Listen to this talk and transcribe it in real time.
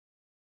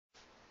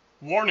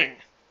Warning: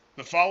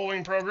 the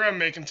following program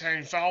may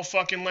contain foul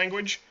fucking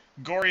language,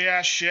 gory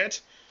ass shit,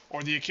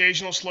 or the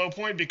occasional slow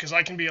point because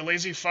I can be a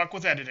lazy fuck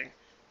with editing.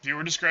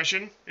 Viewer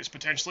discretion is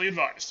potentially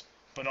advised,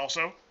 but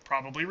also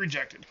probably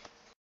rejected.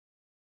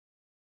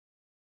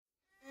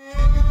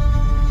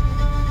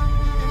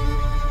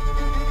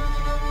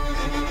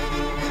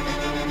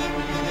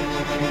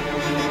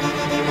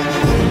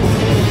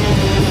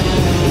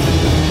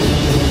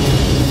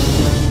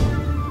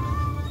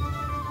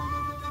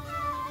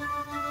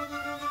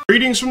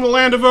 Greetings from the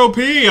land of OP.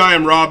 I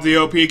am Rob the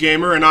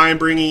OPGamer, and I am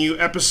bringing you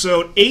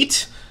episode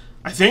 8,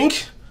 I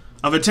think,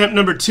 of attempt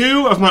number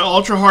 2 of my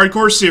Ultra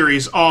Hardcore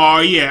series. Aw,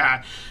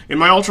 yeah. In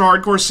my Ultra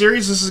Hardcore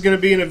series, this is going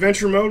to be an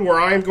adventure mode where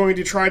I am going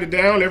to try to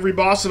down every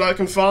boss that I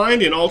can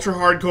find in Ultra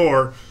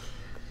Hardcore.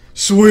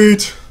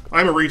 Sweet.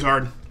 I'm a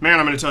retard. Man,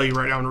 I'm going to tell you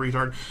right now I'm a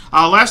retard.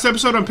 Last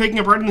episode, I'm picking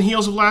up right on the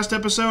heels of last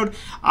episode.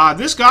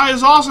 This guy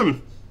is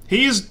awesome.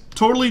 He is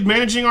totally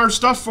managing our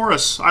stuff for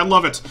us. I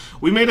love it.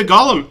 We made a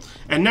golem.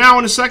 And now,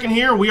 in a second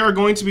here, we are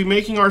going to be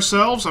making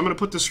ourselves... I'm going to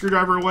put the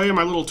screwdriver away in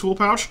my little tool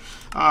pouch.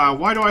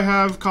 Why do I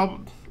have... Oh,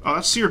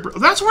 that's seared...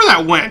 That's where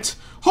that went!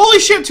 Holy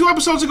shit, 2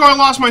 episodes ago I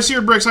lost my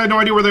seared bricks. I had no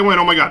idea where they went.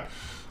 Oh my god.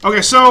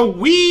 Okay, so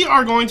we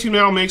are going to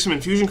now make some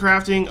infusion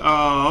crafting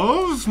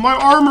of my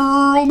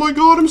armor. Oh my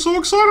god, I'm so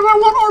excited. I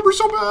want armor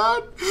so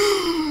bad.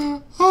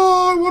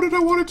 Oh, I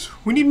want it.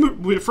 We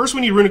need... First,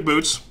 we need runic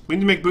boots. We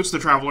need to make boots of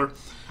the traveler.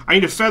 I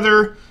need a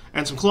feather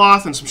and some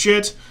cloth and some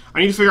shit. I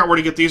need to figure out where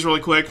to get these really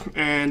quick.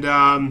 And,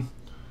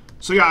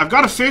 so yeah, I've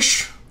got a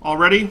fish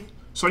already.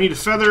 So I need a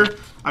feather.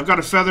 I've got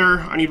a feather.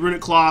 I need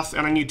runic cloth.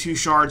 And I need 2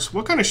 shards.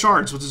 What kind of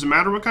shards? Does it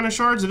matter what kind of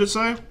shards? Did it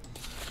say?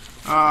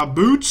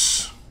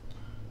 Boots.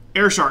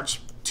 Air shards.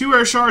 2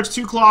 air shards,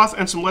 2 cloth,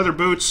 and some leather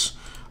boots.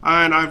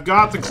 And I've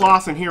got the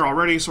cloth in here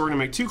already. So we're going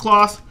to make 2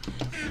 cloth.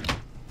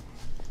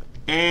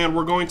 And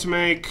we're going to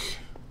make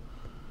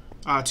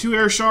 2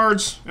 air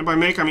shards. And by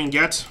make, I mean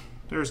get.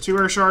 There's 2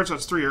 air shards,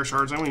 that's 3 air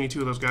shards. I only need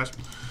 2 of those guys.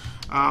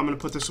 I'm going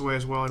to put this away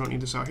as well. I don't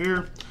need this out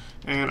here.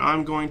 And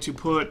I'm going to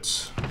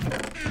put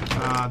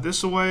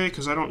this away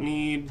because I don't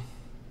need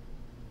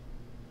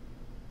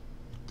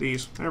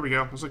these. There we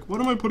go. I was like, what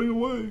am I putting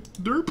away?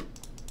 Derp.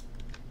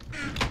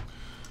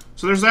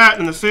 So there's that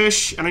and the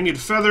fish. And I need a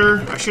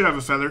feather. I should have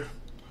a feather.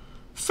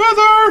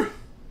 Feather!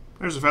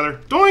 There's a feather.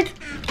 Doink!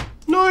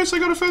 Nice, I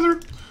got a feather.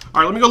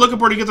 Alright, let me go look up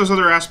where to get those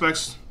other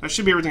aspects. That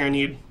should be everything I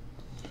need.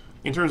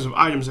 In terms of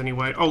items,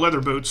 anyway. Oh,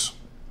 leather boots.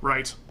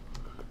 Right.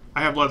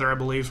 I have leather, I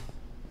believe.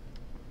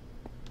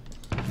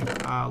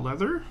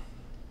 Leather?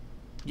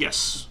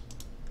 Yes.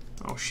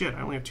 Oh, shit.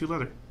 I only have 2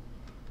 leather.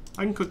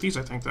 I can cook these,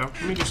 I think, though.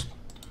 Let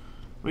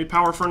me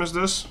power furnace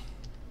this.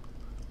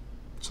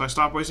 So I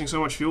stop wasting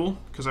so much fuel,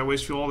 because I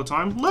waste fuel all the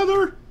time.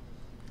 Leather!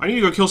 I need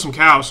to go kill some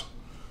cows.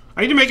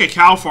 I need to make a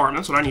cow farm.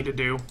 That's what I need to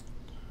do.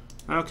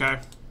 Okay.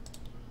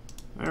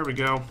 There we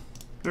go.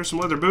 There's some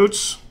leather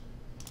boots.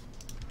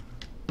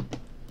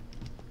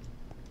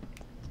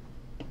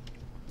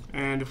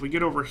 And if we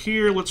get over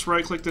here, let's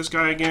right-click this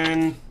guy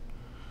again.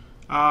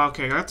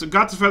 Okay,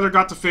 got the feather,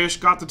 got the fish,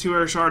 got the 2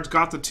 air shards,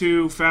 got the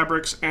 2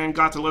 fabrics, and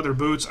got the leather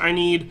boots. I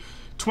need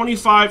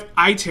 25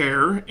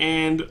 ITER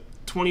and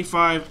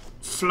 25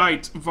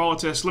 flight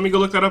volatis. Let me go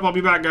look that up. I'll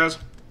be back, guys.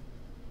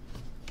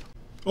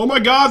 Oh my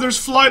god, there's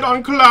flight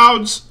on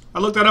clouds! I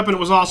looked that up and it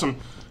was awesome.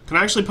 Can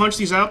I actually punch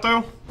these out,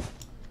 though?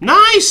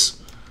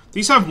 Nice!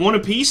 These have 1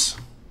 apiece.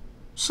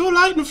 So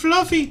light and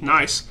fluffy.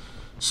 Nice.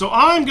 So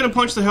I'm going to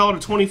punch the hell out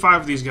of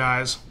 25 of these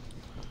guys.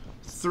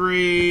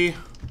 3...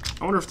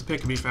 I wonder if the pick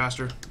could be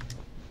faster.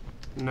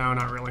 No,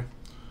 not really.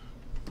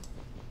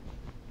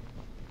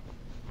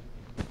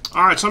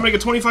 Alright, so I'm going to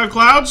get 25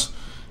 clouds.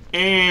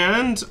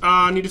 And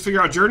I need to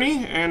figure out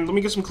journey. And let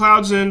me get some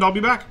clouds and I'll be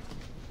back.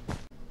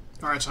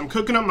 Alright, so I'm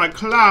cooking up my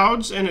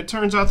clouds. And it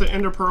turns out the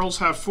ender pearls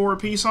have 4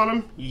 apiece on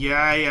them.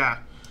 Yeah.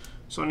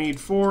 So I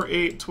need 4,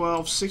 8,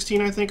 12, 16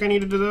 I think I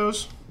needed of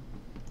those.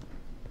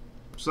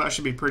 So that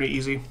should be pretty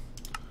easy.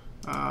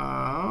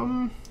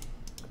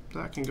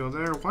 That can go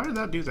there. Why did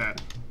that do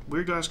that?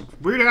 Weird ass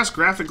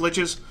graphic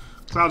glitches.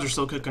 Clouds are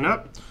still cooking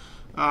up.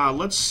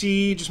 Let's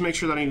see, just make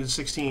sure that I needed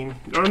 16.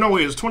 Or no,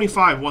 wait, it was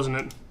 25, wasn't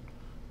it?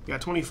 Yeah,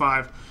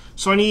 25.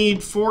 So I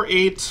need 4,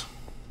 8,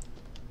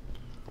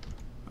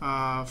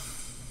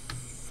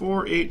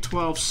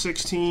 12,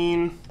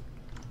 16,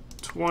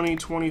 20,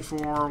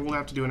 24. We'll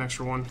have to do an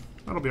extra one.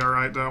 That'll be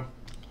alright, though.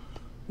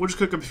 We'll just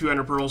cook up a few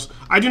ender pearls.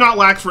 I do not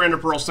lack for ender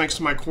pearls thanks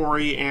to my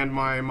quarry and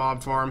my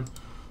mob farm.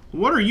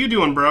 What are you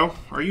doing, bro?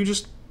 Are you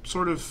just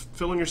sort of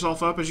filling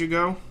yourself up as you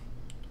go?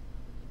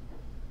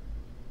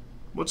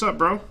 What's up,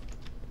 bro?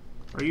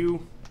 Are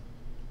you...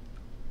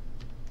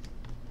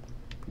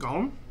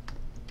 Golem?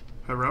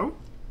 Hello?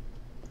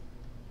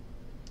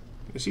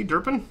 Is he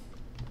derping?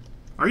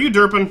 Are you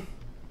derping?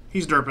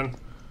 He's derping.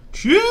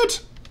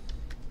 Shit!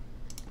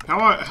 How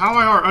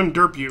I are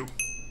underp you?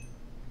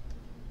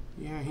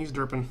 Yeah, he's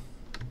derping.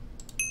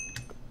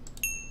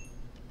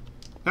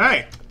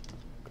 Hey!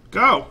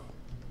 Go!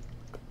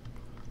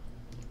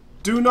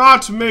 Do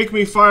not make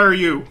me fire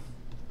you!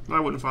 I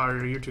wouldn't fire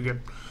you, you're too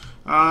good.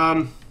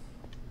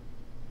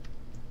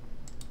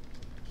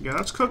 Yeah,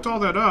 that's cooked all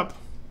that up.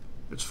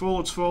 It's full,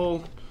 it's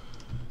full.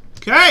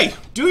 Okay,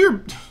 do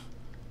your...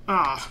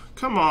 Ah,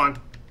 come on.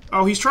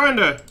 Oh, he's trying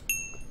to...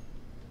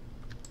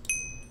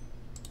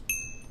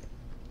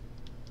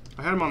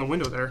 I had him on the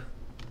window there.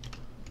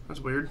 That's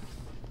weird.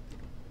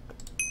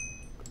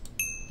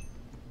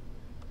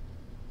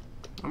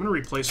 I'm gonna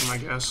replace him, I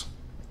guess.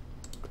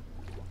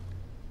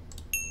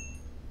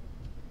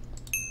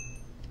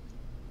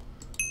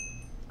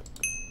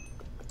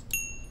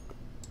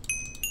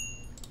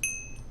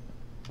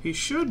 He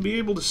should be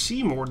able to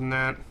see more than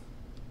that.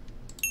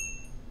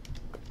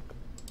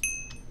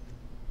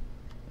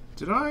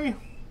 Did I?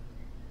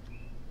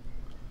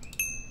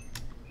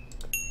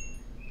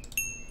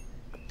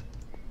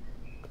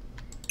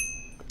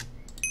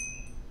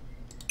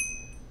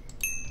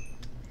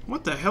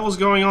 What the hell is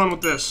going on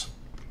with this?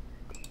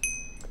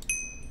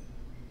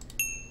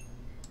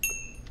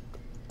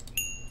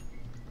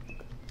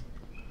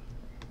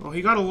 Well,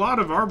 he got a lot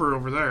of arbor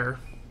over there.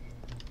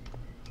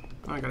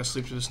 I gotta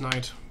sleep through this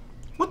night.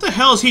 What the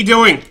hell is he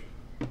doing?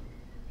 I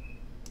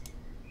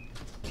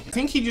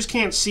think he just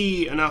can't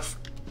see enough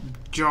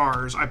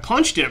jars. I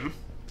punched him,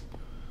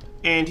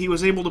 and he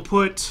was able to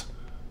put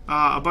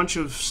a bunch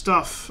of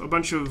stuff, a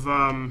bunch of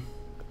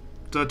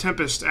the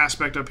Tempest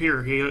aspect up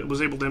here. He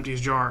was able to empty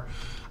his jar.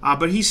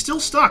 But he's still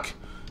stuck,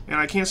 and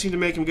I can't seem to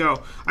make him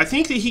go. I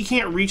think that he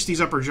can't reach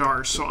these upper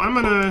jars, so I'm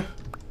gonna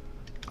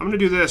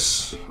do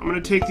this. I'm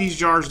gonna take these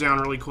jars down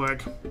really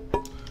quick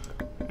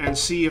and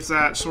see if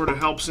that sort of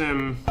helps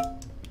him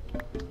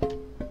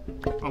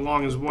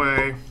along his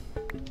way.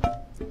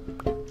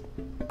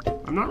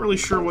 I'm not really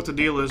sure what the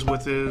deal is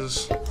with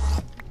his...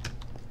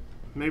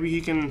 Maybe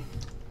he can...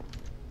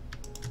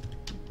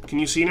 Can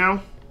you see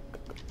now?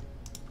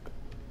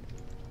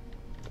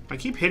 I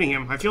keep hitting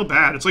him. I feel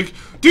bad. It's like,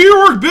 do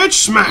your work, bitch!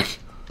 Smack!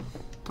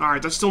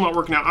 Alright, that's still not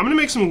working out. I'm gonna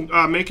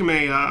make him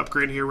a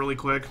upgrade here really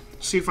quick.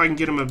 See if I can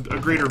get him a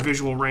greater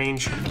visual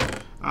range.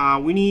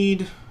 We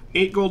need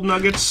 8 gold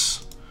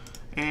nuggets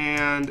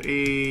and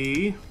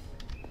a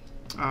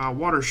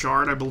water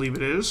shard, I believe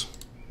it is.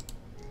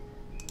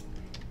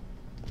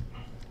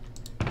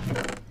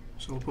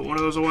 So we'll put one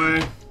of those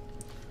away,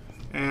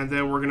 and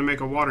then we're gonna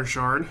make a water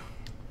shard.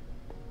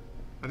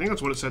 I think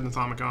that's what it said in the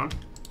Thaumcraft.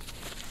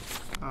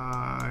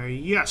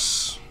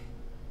 Yes.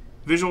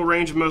 Visual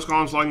range of most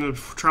golems allowing them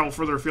to travel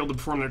further afield to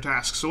perform their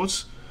tasks. So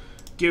let's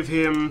give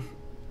him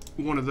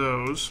one of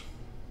those.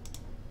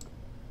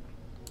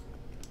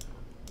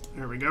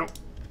 There we go.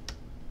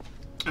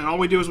 And all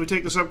we do is we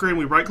take this upgrade and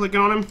we right-click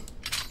on him.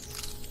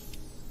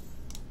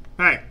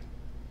 Hey.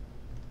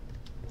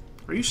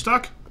 Are you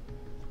stuck?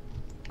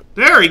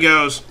 There he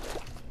goes!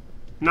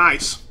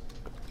 Nice.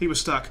 He was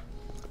stuck.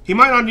 He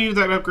might not need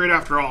that upgrade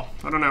after all.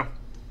 I don't know.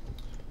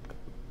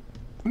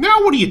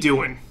 Now what are you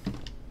doing?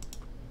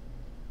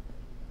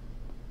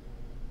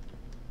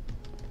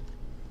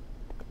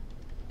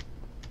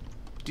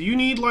 Do you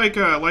need like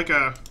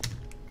a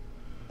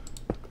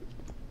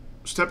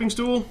stepping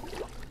stool?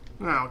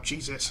 Oh,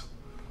 Jesus.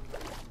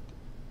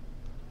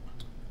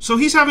 So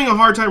he's having a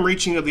hard time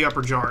reaching the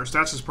upper jars.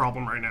 That's his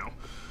problem right now.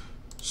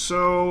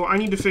 So I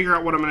need to figure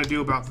out what I'm going to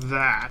do about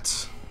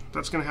that.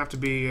 That's going to have to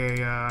be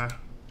a...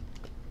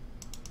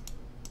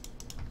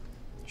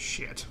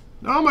 Shit.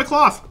 Oh, my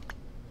cloth!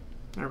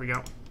 There we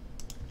go.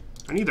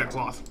 I need that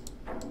cloth.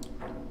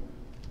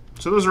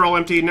 So those are all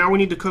empty. Now we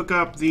need to cook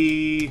up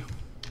the...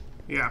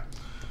 Yeah.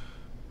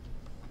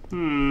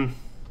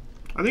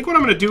 I think what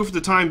I'm going to do for the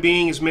time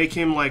being is make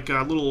him like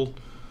a little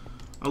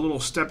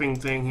stepping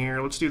thing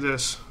here. Let's do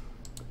this.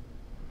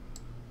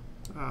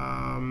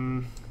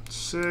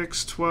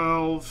 6,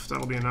 12,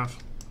 that'll be enough.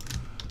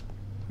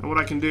 And what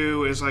I can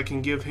do is I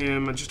can give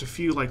him just a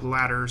few like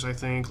ladders, I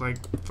think. Like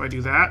if I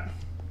do that,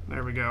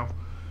 there we go.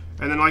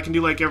 And then I can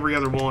do like every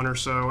other one or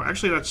so.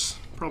 Actually, that's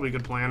probably a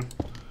good plan.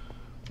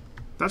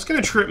 That's going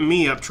to trip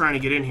me up trying to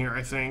get in here,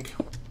 I think.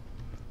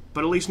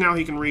 But at least now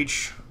he can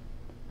reach...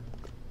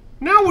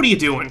 Now what are you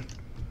doing?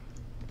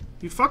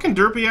 You fucking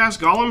derpy-ass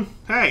golem?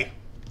 Hey.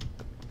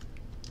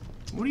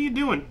 What are you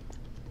doing?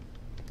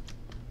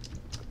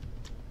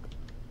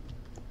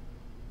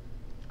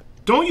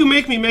 Don't you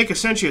make me make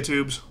Essentia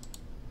tubes.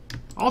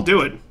 I'll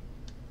do it.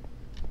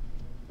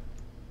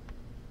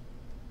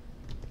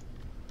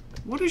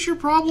 What is your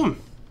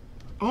problem?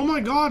 Oh my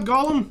god,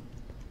 golem.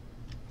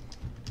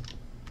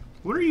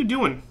 What are you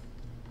doing?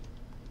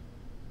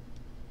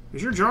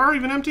 Is your jar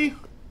even empty?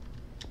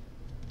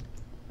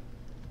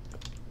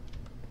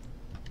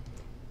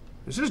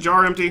 Is his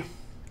jar empty?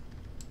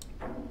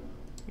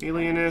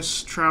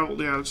 Alienist,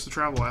 travel, yeah, that's the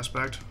travel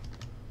aspect.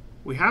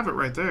 We have it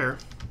right there.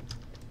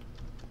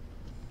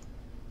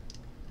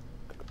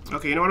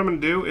 Okay, you know what I'm going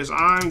to do is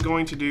I'm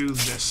going to do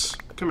this.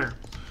 Come here.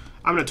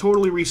 I'm going to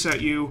totally reset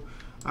you,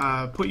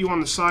 put you on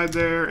the side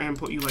there, and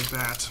put you like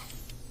that.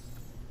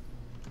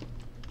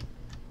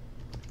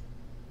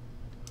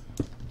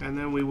 And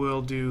then we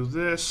will do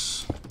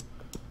this.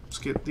 Let's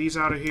get these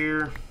out of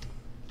here.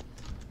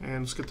 And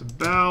let's get the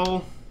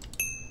bell.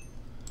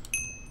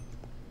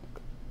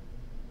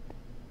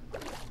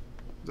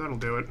 That'll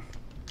do it.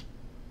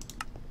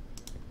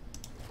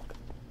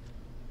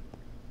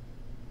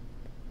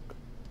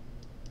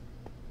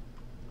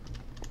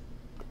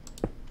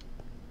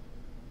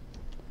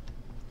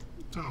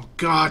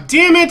 God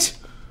damn it!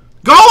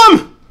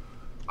 Gollum!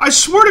 I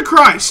swear to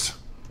Christ!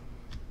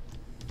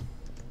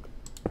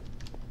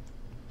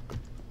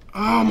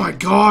 Oh my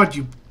god,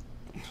 you...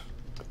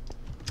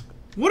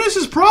 What is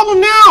his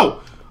problem now?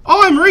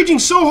 Oh, I'm raging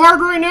so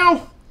hard right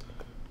now.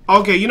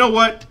 Okay, you know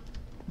what?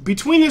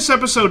 Between this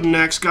episode and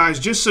next, guys,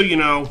 just so you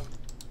know...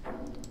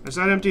 Is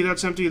that empty?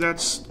 That's empty.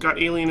 That's got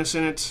alienness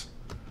in it.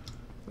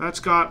 That's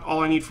got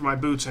all I need for my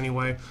boots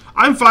anyway.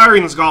 I'm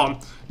firing this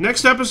golem.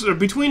 Next episode, or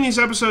between these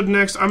episodes and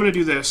next, I'm going to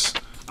do this.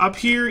 Up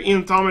here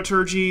in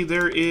Thaumaturgy,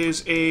 there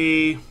is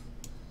a...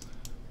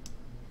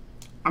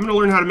 I'm going to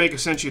learn how to make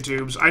Essentia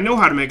tubes. I know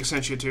how to make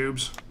Essentia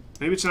tubes.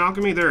 Maybe it's an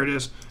alchemy? There it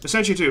is.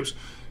 Essentia tubes.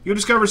 You'll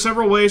discover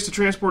several ways to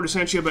transport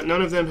Essentia, but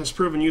none of them has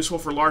proven useful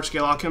for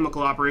large-scale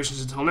alchemical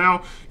operations until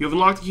now. You have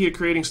unlocked the key to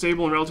creating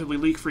stable and relatively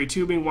leak-free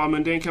tubing. While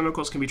mundane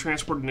chemicals can be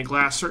transported into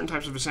glass, certain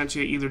types of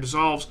Essentia either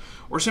dissolves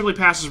or simply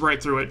passes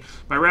right through it.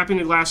 By wrapping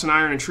the glass in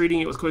iron and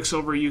treating it with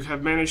quicksilver, you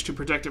have managed to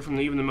protect it from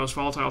even the most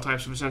volatile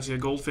types of Essentia.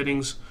 Gold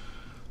fittings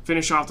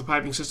finish off the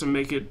piping system,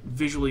 make it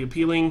visually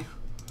appealing.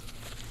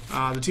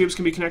 The tubes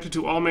can be connected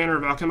to all manner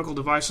of alchemical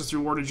devices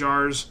through water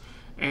jars,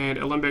 and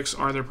alembics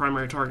are their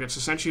primary targets.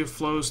 Essentia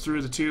flows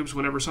through the tubes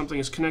whenever something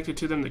is connected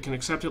to them that can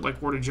accept it,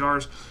 like water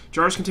jars.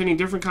 Jars containing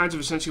different kinds of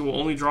Essentia will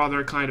only draw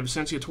their kind of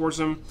Essentia towards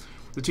them.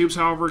 The tubes,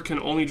 however, can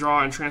only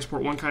draw and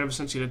transport one kind of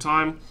Essentia at a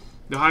time.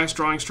 The highest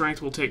drawing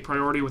strength will take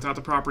priority. Without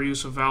the proper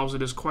use of valves,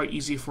 it is quite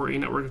easy for a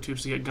network of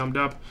tubes to get gummed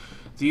up.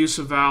 The use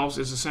of valves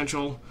is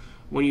essential.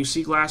 When you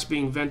see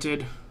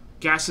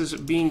gases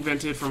being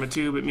vented from a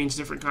tube, it means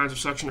different kinds of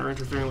suction are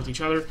interfering with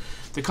each other.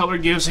 The color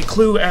gives a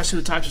clue as to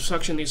the types of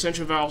suction. The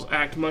Essentia valves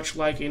act much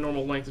like a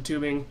normal length of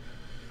tubing,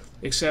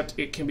 except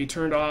it can be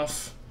turned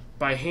off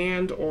by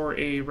hand or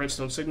a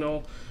redstone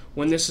signal.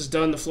 When this is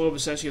done, the flow of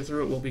Essentia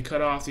through it will be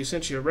cut off. The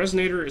Essentia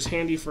resonator is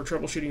handy for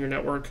troubleshooting your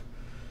network.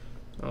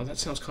 Oh, that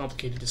sounds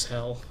complicated as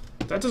hell.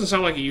 That doesn't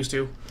sound like it used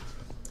to.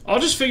 I'll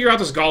just figure out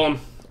this golem.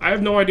 I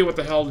have no idea what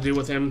the hell to do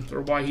with him,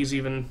 or why he's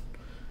even...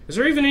 Is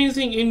there even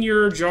anything in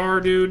your jar,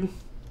 dude?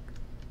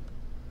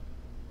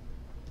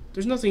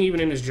 There's nothing even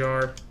in his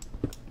jar.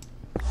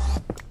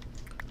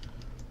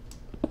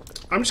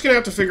 I'm just gonna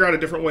have to figure out a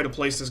different way to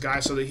place this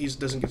guy so that he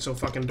doesn't get so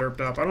fucking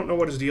derped up. I don't know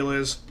what his deal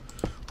is,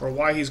 or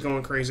why he's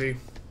going crazy.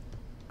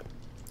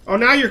 Oh,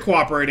 now you're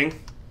cooperating.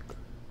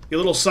 You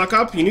little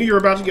suck-up. You knew you were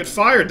about to get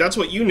fired. That's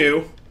what you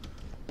knew.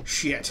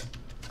 Shit.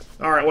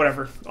 Alright,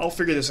 whatever. I'll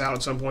figure this out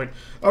at some point.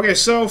 Okay,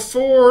 so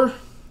for...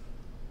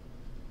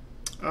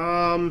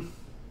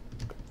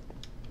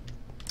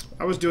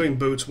 I was doing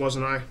boots,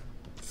 wasn't I?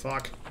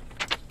 Fuck.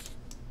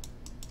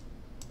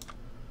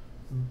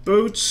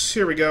 Boots,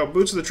 here we go.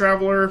 Boots of the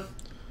Traveler.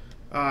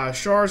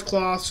 Shards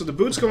cloth. So the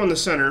boots go in the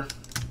center.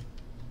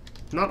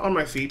 Not on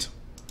my feet.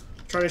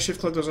 I'm trying to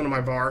shift-click those onto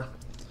my bar.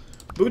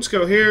 Boots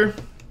go here.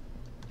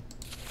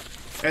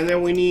 And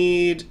then we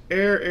need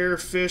air,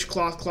 fish,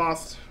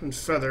 cloth, and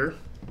feather.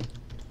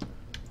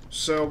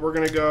 So we're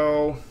going to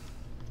go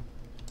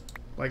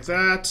like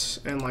that,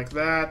 and like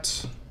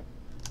that,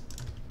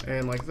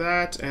 and like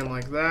that, and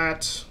like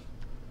that,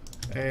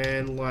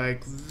 and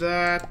like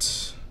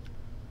that,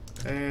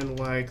 and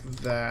like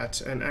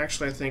that. And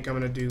actually, I think I'm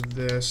going to do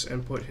this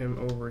and put him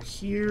over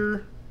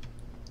here.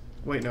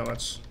 Wait, no,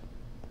 that's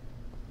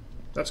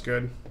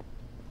good.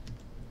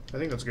 I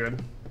think that's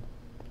good.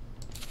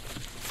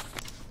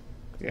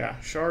 Yeah,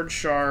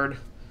 shard,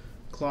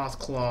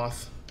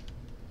 cloth.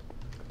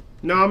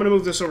 No, I'm going to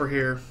move this over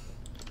here.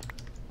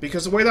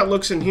 Because the way that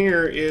looks in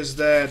here is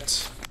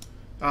that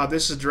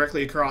this is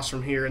directly across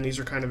from here, and these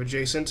are kind of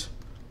adjacent.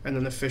 And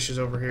then the fish is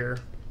over here.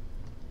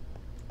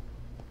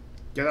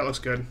 Yeah, that looks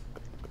good.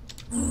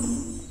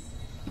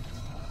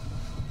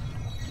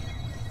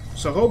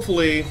 So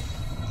hopefully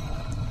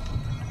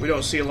we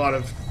don't see a lot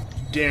of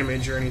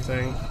damage or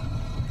anything.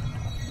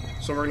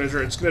 So we're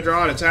it's going to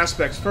draw out its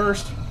aspects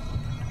first.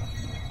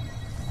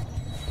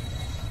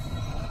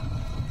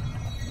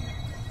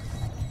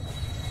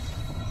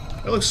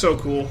 That looks so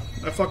cool.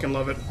 I fucking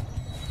love it.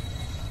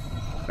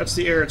 That's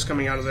the air it's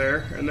coming out of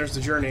there, and there's the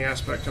journey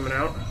aspect coming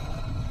out.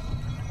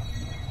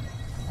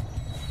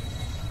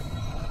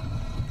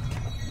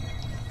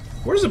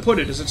 Where does it put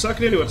it? Does it suck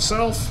it into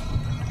itself?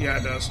 Yeah,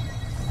 it does.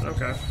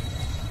 Okay.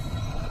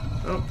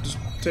 Oh, just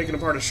taking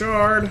apart a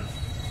shard.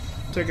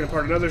 Taking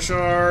apart another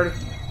shard.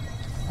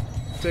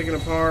 Taking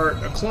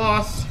apart a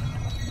cloth.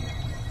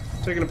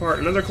 Taking apart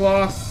another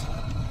cloth.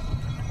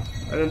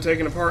 And then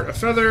taking apart a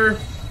feather.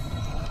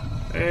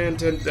 And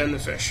then the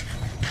fish.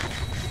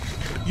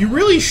 You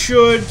really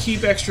should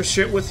keep extra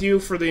shit with you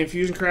for the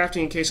infusion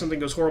crafting in case something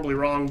goes horribly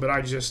wrong, but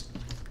I just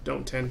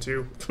don't tend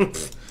to.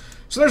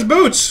 So there's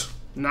boots!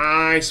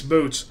 Nice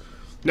boots.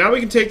 Now we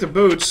can take the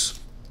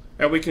boots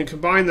and we can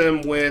combine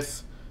them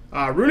with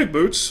runic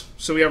boots.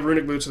 So we have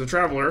runic boots of the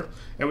Traveler,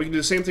 and we can do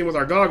the same thing with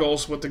our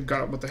goggles with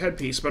the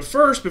headpiece. But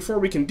first, before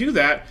we can do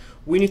that,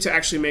 we need to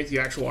actually make the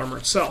actual armor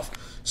itself.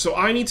 So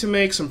I need to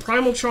make some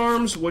primal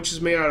charms, which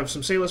is made out of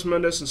some Salus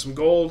Mundus and some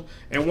gold,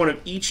 and one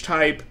of each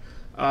type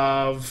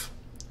of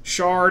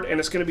shard, and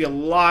it's going to be a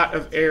lot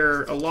of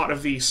air, a lot of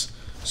vis.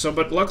 So,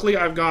 but luckily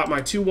I've got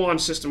my 2-wand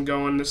system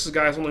going. This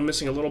guy's only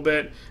missing a little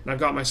bit, and I've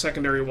got my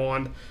secondary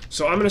wand.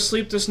 So I'm going to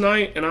sleep this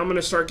night, and I'm going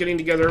to start getting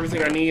together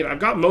everything I need. I've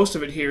got most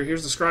of it here.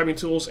 Here's the scribing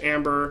tools,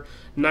 amber,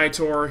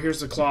 nitor,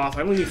 here's the cloth.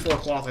 I only need 4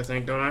 cloth, I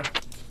think, don't I?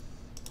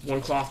 1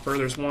 cloth per,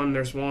 there's one,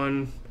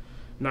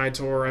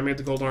 nitor, I made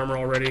the gold armor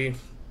already.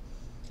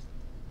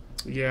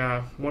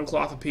 Yeah, 1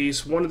 cloth a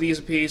piece, 1 of these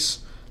a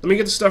piece. Let me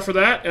get the stuff for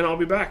that, and I'll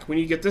be back. We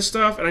need to get this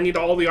stuff, and I need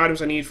all the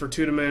items I need for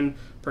Tudaman,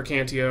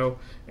 Percantio,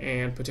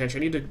 and Potentia.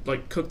 I need to,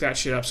 like, cook that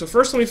shit up. So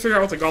first let me figure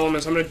out what the golem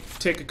is. I'm going to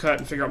take a cut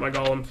and figure out my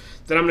golem.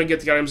 Then I'm going to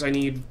get the items I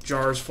need,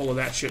 jars full of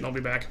that shit, and I'll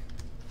be back.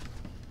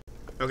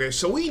 Okay,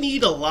 so we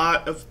need a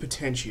lot of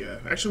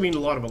Potentia. Actually, we need a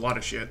lot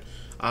of shit.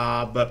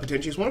 But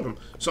Potentia is one of them.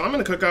 So I'm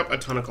going to cook up a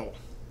ton of coal.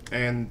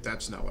 And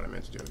that's not what I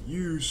meant to do.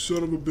 You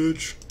son of a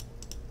bitch.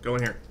 Go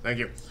in here. Thank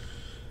you.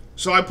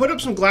 So I put up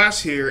some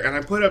glass here, and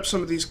I put up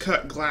some of these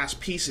cut glass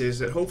pieces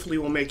that hopefully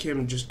will make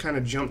him just kind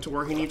of jump to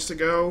where he needs to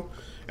go.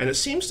 And it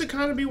seems to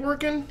kind of be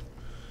working.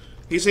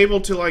 He's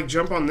able to, like,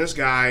 jump on this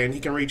guy, and he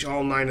can reach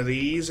all 9 of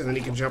these, and then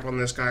he can jump on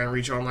this guy and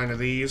reach all 9 of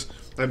these.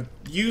 I've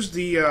used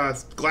the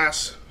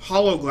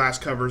hollow glass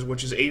covers,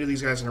 which is 8 of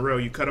these guys in a row.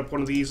 You cut up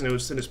one of these, and it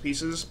was thin as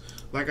pieces,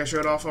 like I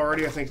showed off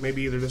already. I think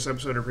maybe either this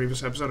episode or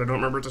previous episode. I don't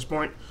remember at this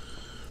point.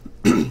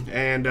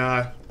 And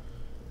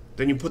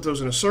then you put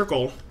those in a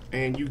circle,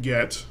 and you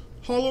get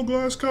hollow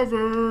glass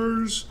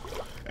covers.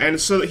 And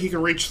it's so that he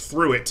can reach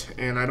through it.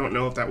 And I don't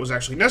know if that was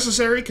actually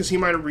necessary, because he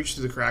might have reached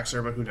through the cracks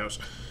there, but who knows.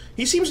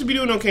 He seems to be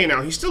doing okay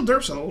now. He still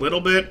derps a little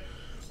bit.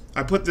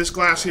 I put this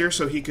glass here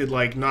so he could,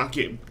 like, not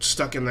get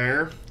stuck in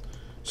there.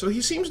 So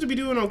he seems to be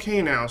doing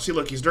okay now. See,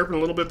 look, he's derping a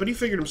little bit, but he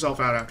figured himself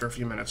out after a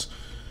few minutes.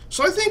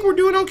 So I think we're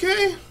doing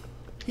okay.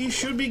 He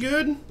should be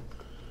good.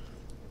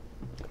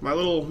 My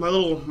little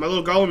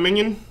golem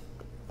minion.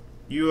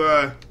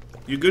 You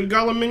good,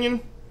 golem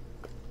minion?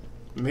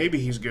 Maybe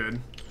he's good.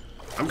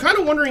 I'm kind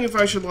of wondering if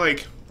I should,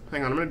 like...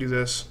 Hang on, I'm going to do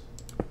this.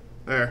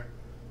 There.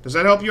 Does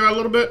that help you out a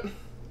little bit?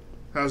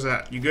 How's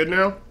that? You good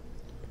now?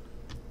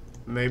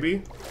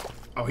 Maybe.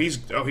 Oh, he's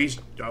good.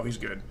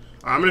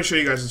 I'm going to show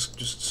you guys this,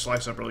 just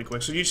slice up really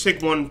quick. So you just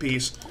take 1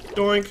 piece.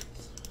 Doink.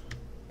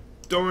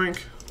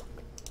 Doink.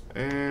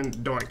 And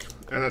doink.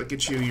 And that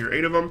gets you your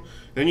 8 of them.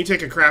 Then you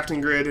take a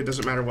crafting grid. It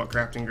doesn't matter what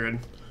crafting grid.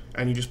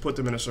 And you just put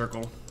them in a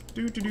circle.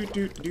 Doot, doot,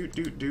 doot, doot,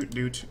 doot, doot,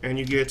 doot. And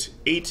you get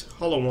 8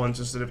 hollow ones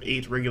instead of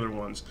 8 regular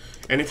ones.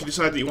 And if you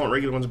decide that you want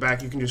regular ones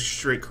back, you can just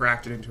straight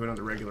craft it into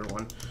another regular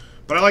one.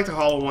 But I like the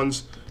hollow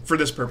ones for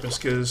this purpose,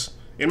 because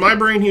in my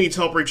brain he needs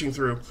help reaching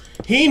through.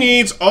 He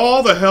needs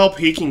all the help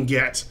he can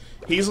get.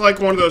 He's like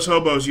one of those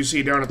hobos you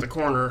see down at the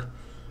corner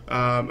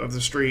of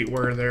the street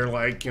where they're,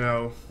 like, you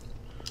know,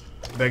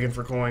 begging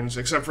for coins.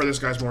 Except for this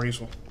guy's more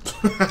useful.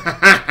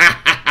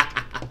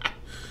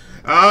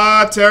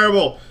 Ah,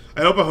 terrible.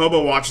 I hope a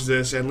hobo watches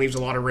this and leaves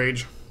a lot of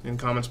rage in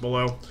comments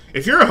below.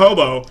 If you're a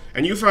hobo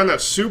and you found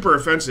that super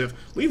offensive,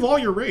 leave all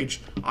your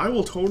rage. I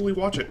will totally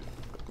watch it.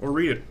 Or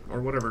read it.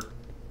 Or whatever.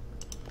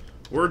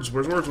 Words.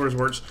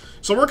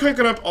 So we're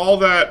cooking up all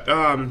that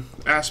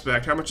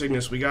aspect. How much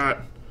Ignis? We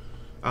got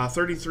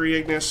 33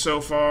 Ignis so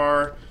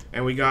far.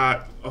 And we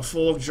got a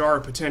full jar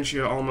of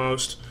Potentia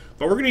almost.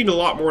 But we're going to need a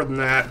lot more than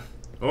that.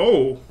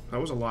 Oh, that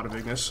was a lot of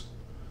Ignis.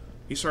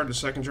 He started a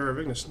second jar of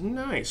Ignis.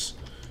 Nice.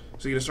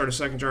 So you gonna start a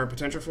second jar of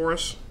Potentia for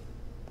us?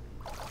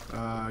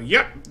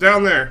 Yep,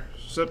 down there.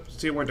 So,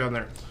 see, it went down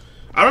there.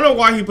 I don't know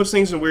why he puts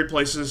things in weird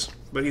places,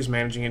 but he's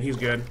managing it. He's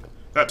good.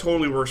 That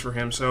totally works for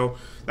him. So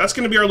that's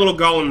gonna be our little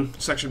golem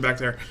section back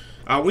there.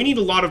 We need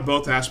a lot of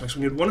both aspects.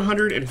 We need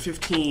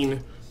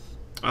 115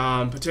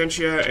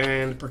 Potentia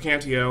and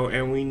Percantio,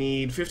 and we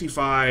need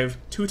 55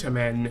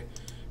 Tutamen.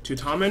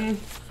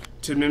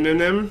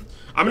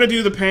 I'm going to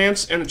do the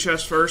pants and the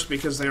chest first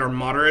because they are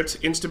moderate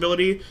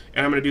instability,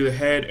 and I'm going to do the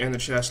head and the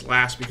chest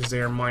last because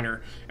they are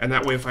minor. And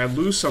that way, if I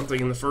lose something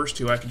in the first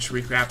two, I can just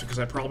recraft it because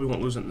I probably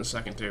won't lose it in the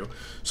second two.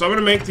 So I'm going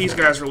to make these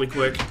guys really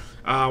quick.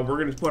 We're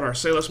going to put our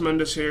Salus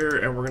Mundus here,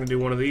 and we're going to do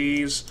one of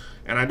these.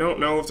 And I don't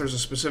know if there's a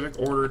specific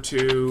order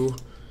to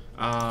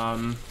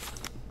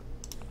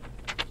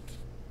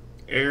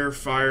air,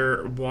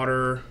 fire,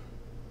 water,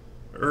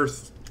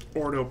 earth,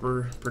 ordo,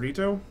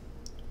 perdito.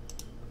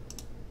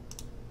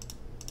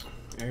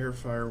 Air,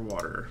 fire,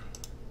 water.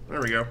 There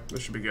we go.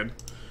 This should be good.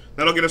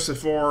 That'll get us to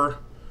 4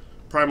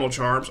 primal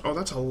charms. Oh,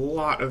 that's a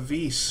lot of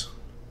Vis.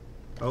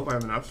 I hope I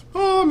have enough.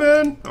 Oh,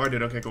 man. Oh, I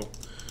did. Okay, cool.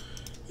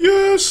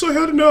 Yes, I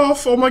had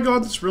enough. Oh, my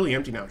God. That's really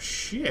empty now.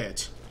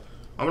 Shit.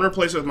 I'm going to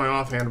replace it with my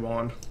offhand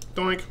wand.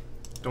 Doink.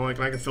 Doink.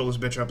 And I can fill this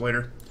bitch up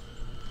later.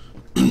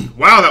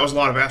 Wow, that was a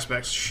lot of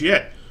aspects.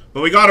 Shit.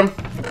 But we got them.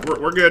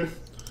 We're good.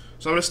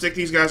 So I'm going to stick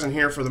these guys in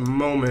here for the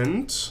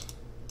moment.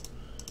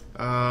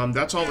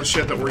 That's all the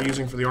shit that we're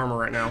using for the armor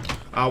right now.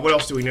 What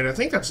else do we need? I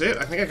think that's it.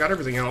 I think I got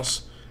everything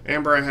else.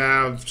 Amber I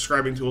have,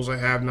 scribing tools I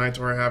have,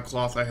 nitor I have,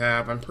 cloth I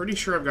have. I'm pretty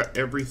sure I've got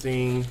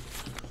everything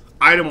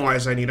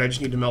item-wise I need. I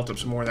just need to melt up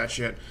some more of that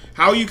shit.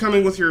 How are you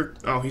coming with your...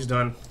 Oh, he's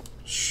done.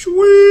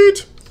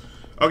 Sweet!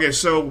 Okay,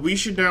 so we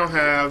should now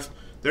have...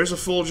 There's a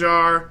full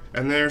jar,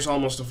 and there's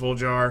almost a full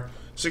jar.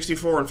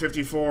 64 and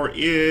 54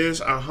 is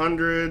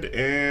 100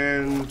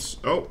 and...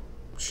 oh,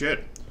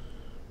 shit.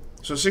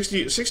 So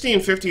 60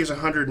 and 50 is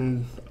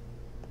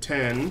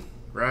 110,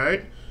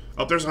 right?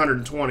 Oh, there's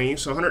 120,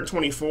 so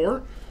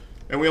 124.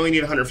 And we only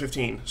need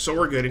 115, so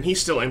we're good. And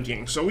he's still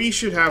emptying, so we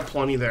should have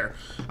plenty there.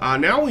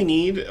 Now we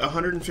need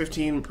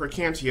 115 per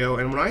Cantio,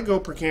 and when I go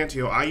per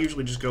Cantio, I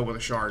usually just go with a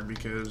shard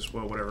because,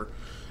 well, whatever.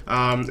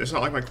 It's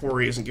not like my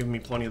quarry isn't giving me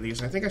plenty of these.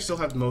 And I think I still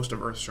have most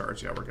of Earth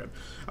shards. Yeah, we're good.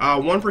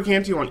 1 per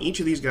Cantio on each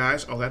of these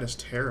guys. Oh, that is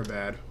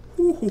terribad.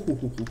 What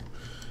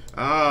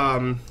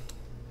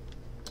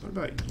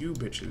about you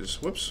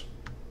bitches? Whoops.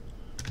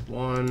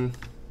 1,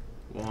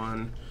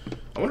 1.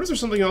 I wonder if there's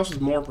something else with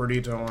more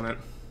Perdito on it.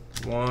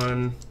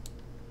 1.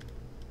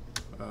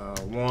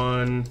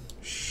 1.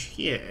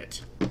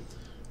 Shit.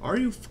 Are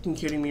you fucking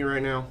kidding me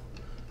right now?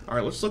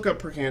 Alright, let's look up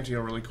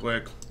Percantio really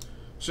quick.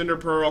 Cinder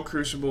Pearl,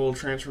 Crucible,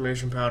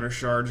 Transformation Powder,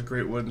 Shards,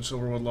 Great Wood and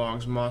Silverwood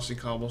Logs, Mossy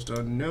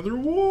Cobblestone,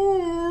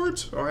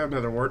 Netherwort! Oh, I have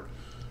Netherwort.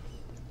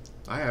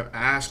 I have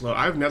ass load.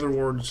 I have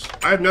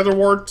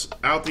Netherwort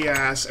out the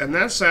ass, and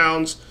that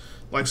sounds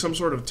like some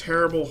sort of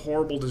terrible,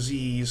 horrible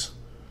disease.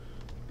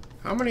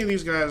 How many of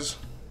these guys?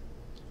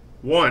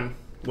 1.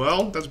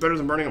 Well, that's better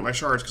than burning up my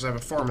shards, because I have a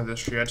farm of this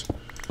shit.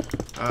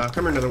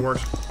 Come here, Netherwort.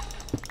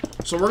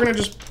 So we're gonna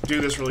just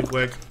do this really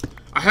quick.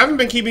 I haven't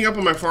been keeping up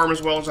on my farm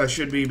as well as I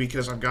should be,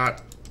 because I've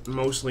got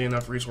mostly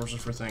enough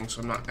resources for things,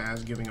 so I'm not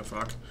as giving a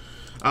fuck.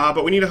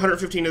 But we need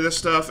 115 of this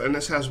stuff, and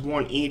this has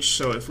 1 each,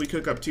 so if we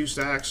cook up 2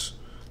 stacks,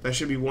 that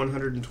should be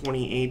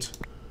 128.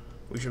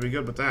 We should be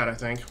good with that, I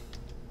think.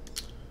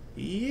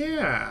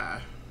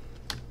 Yeah.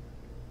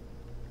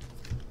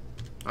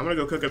 I'm gonna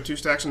go cook up 2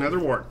 stacks of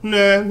Netherwort.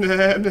 Nah.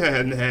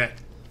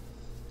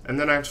 And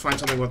then I have to find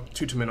something with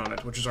Tutumin on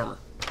it, which is armor.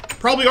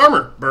 Probably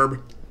armor,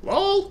 burb.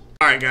 Lol.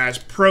 Alright guys,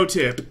 pro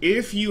tip.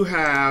 If you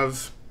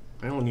have...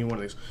 I only need one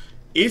of these.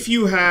 If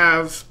you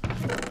have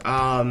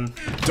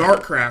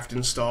Thaumcraft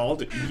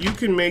installed, you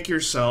can make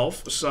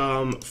yourself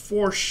some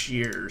force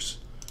shears.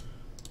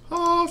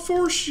 Oh,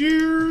 force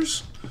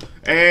shears.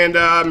 And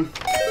the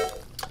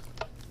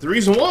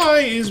reason why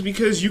is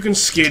because you can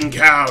skin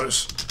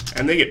cows.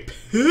 And they get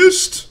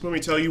pissed, let me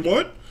tell you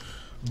what.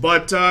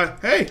 But,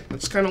 hey,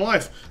 that's kind of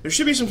life. There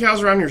should be some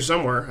cows around here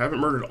somewhere. I haven't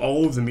murdered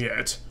all of them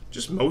yet.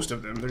 Just most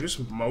of them. They're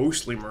just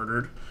mostly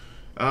murdered.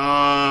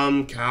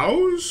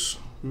 Cows?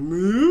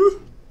 Moo?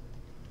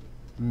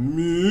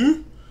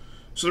 Moo?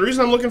 So the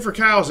reason I'm looking for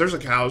cows, there's a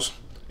cows,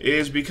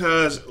 is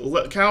because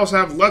cows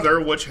have leather,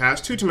 which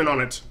has Tutumin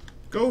on it.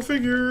 Go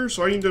figure.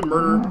 So I need to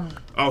murder...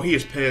 Oh, he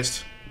is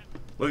pissed.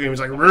 Look at him, he's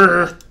like,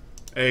 rrr.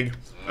 Egg.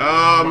 1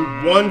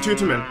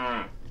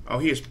 Tutumin. Oh,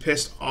 he is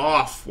pissed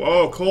off.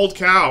 Whoa, cold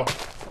cow.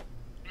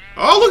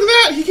 Oh, look at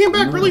that! He came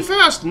back really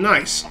fast.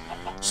 Nice.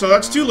 So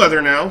that's 2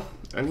 leather now,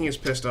 and he is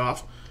pissed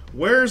off.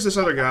 Where's this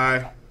other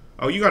guy?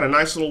 Oh, you got a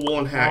nice little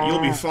woolen hat. You'll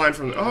be fine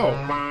from...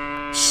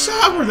 Oh.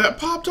 Sour, that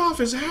popped off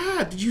his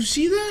hat. Did you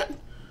see that?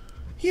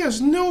 He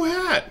has no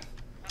hat.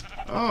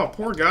 Oh,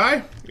 poor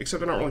guy.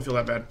 Except I don't really feel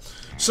that bad.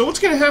 So what's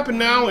going to happen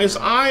now is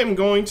I am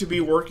going to be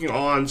working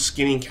on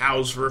skinning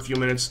cows for a few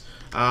minutes.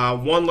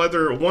 1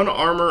 leather, 1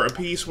 armor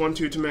apiece, 1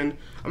 Tutumin.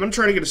 I'm going to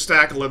try to get a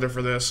stack of leather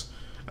for this.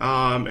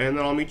 And then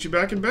I'll meet you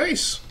back in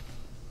base.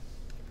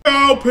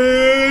 Cow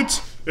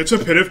pit! It's a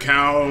pit of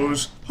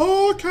cows.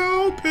 Oh,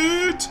 cow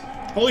pit!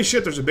 Holy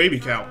shit, there's a baby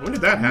cow. When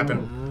did that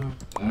happen?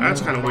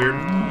 That's kind of weird.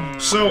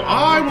 So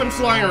I went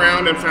flying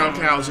around and found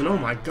cows, and oh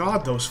my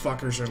god, those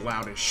fuckers are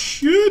loud as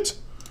shit.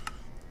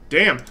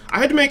 Damn. I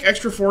had to make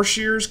extra force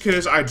shears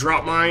because I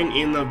dropped mine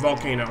in the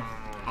volcano.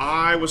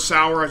 I was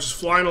sour. I was just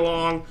flying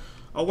along.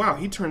 Oh wow,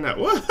 he turned that...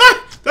 What?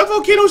 That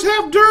volcano's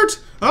half dirt!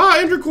 Ah,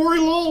 Ender Quarry,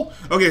 lol.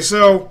 Okay,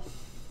 so...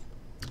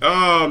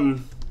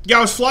 yeah,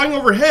 I was flying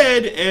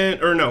overhead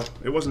and... Or no,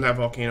 it wasn't that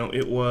volcano.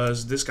 It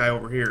was this guy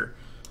over here.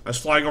 I was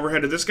flying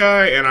overhead to this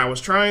guy, and I was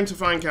trying to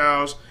find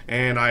cows,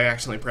 and I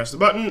accidentally pressed the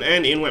button,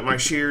 and in went my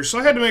shears, so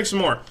I had to make some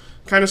more.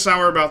 Kind of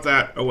sour about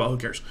that. Oh well, who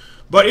cares?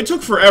 But it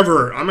took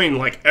forever, I mean,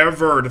 like,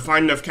 ever, to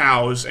find enough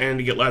cows and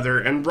to get leather.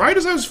 And right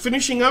as I was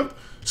finishing up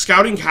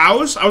scouting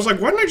cows, I was like,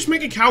 why didn't I just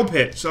make a cow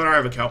pit? So now I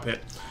have a cow pit.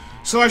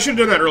 So I should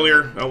have done that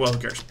earlier. Oh well, who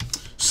cares?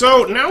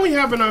 So now we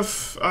have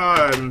enough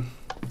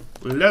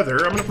leather.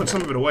 I'm going to put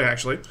some of it away,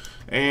 actually.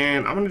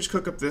 And I'm going to just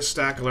cook up this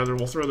stack of leather.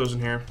 We'll throw those in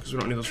here, because we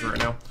don't need those for right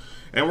now.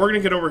 And we're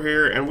going to get over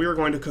here, and we are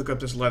going to cook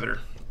up this leather.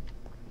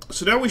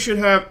 So now we should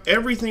have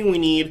everything we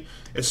need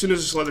as soon as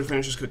this leather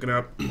finishes cooking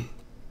up.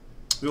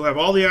 We'll have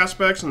all the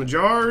aspects in the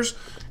jars,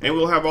 and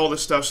we'll have all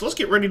this stuff. So let's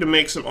get ready to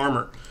make some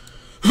armor.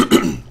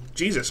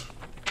 Jesus.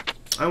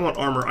 I want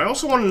armor. I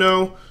also want to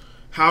know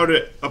how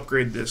to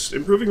upgrade this.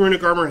 Improving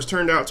runic armor has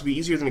turned out to be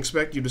easier than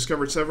expected. You've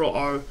discovered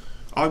several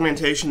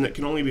augmentation that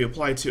can only be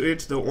applied to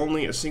it, though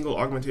only a single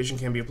augmentation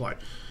can be applied.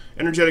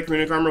 Energetic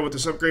runic armor with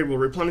this upgrade will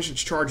replenish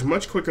its charge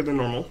much quicker than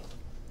normal.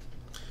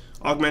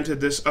 Augmented,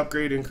 this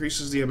upgrade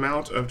increases the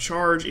amount of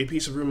charge a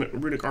piece of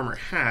runic armor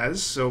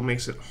has, so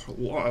makes it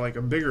like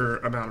a bigger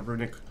amount of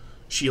runic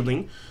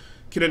shielding.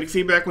 Kinetic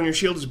feedback, when your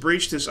shield is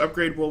breached, this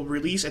upgrade will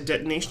release a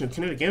detonation of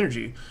kinetic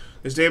energy.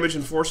 As damage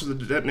and force of the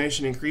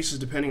detonation increases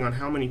depending on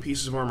how many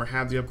pieces of armor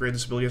have the upgrade,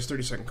 this ability has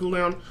 30-second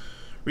cooldown.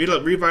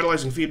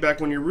 Revitalizing feedback.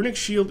 When your runic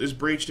shield is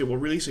breached, it will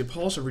release a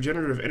pulse of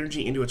regenerative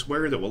energy into its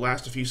wearer that will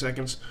last a few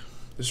seconds.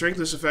 The strength of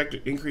this effect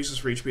increases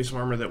for each piece of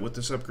armor that with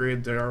this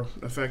upgrade, their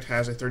effect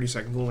has a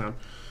 30-second cooldown.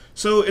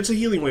 So it's a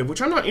healing wave,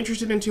 which I'm not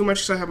interested in too much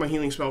because I have my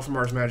healing spell from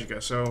Ars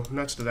Magica, so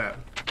nuts to that.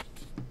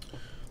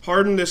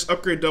 Harden. This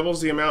upgrade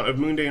doubles the amount of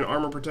mundane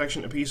armor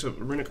protection a piece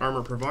of runic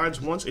armor provides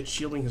once its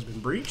shielding has been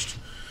breached.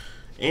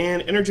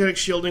 And energetic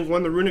shielding.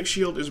 When the runic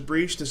shield is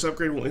breached, this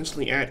upgrade will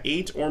instantly add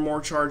 8 or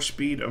more charge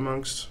speed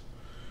amongst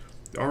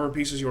the armor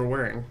pieces you are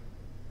wearing.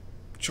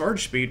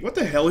 Charge speed? What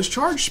the hell is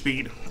charge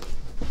speed?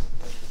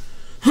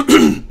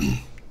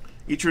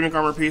 Each runic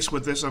armor piece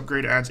with this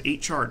upgrade adds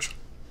 8 charge.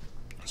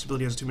 This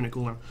ability has a 2-minute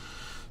cooldown.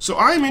 So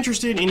I am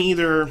interested in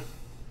either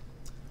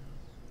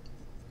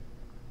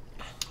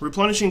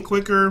replenishing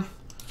quicker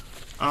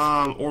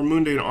or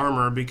mundane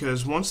armor,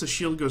 because once the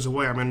shield goes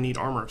away, I'm going to need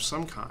armor of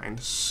some kind.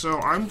 So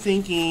I'm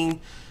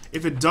thinking,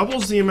 if it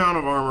doubles the amount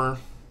of armor,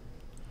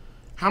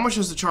 how much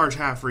does the charge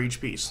have for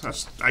each piece?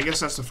 I guess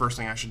that's the first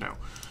thing I should know.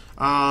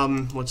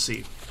 Let's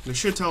see. They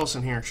should tell us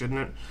in here, shouldn't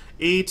it?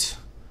 8,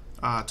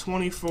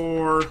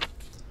 24,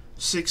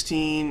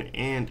 16,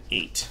 and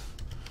 8.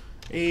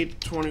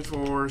 8,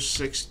 24,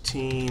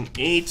 16,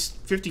 8,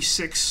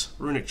 56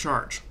 runic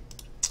charge.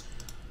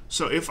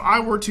 So if I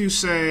were to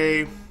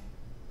say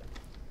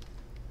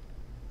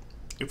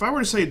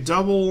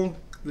double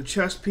the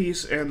chest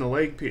piece and the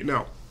leg piece,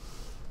 no.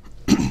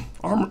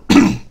 Armor,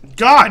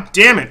 God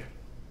damn it.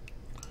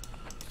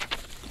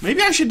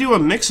 Maybe I should do a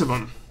mix of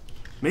them.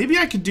 Maybe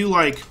I could do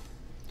like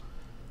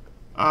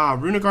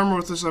runic armor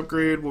with this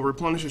upgrade will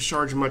replenish its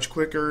charge much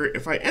quicker.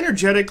 If I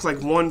energetic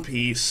like 1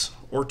 piece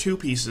or 2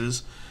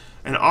 pieces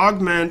and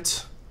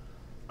augment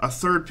a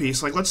 3rd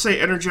piece, like let's say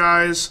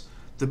energize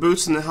the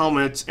boots and the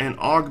helmet and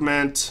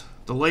augment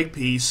the leg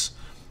piece,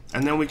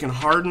 and then we can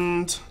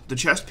harden the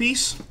chest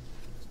piece.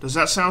 Does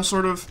that sound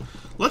sort of...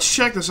 Let's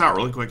check this out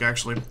really quick,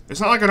 actually. It's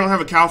not like I don't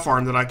have a cow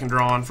farm that I can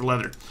draw on for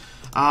leather.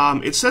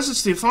 It says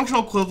it's the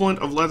functional equivalent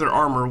of leather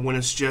armor when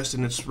it's just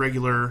in its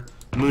regular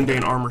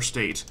mundane armor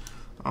state.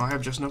 I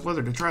have just enough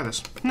leather to try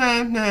this.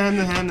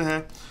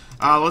 Let's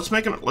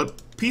make a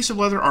piece of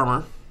leather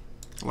armor,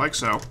 like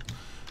so.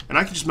 And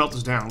I can just melt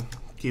this down,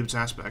 keep its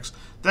aspects.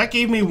 That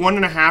gave me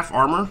 1.5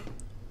 armor.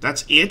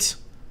 That's it?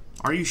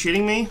 Are you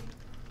shitting me?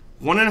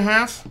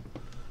 1.5?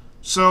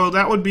 So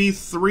that would be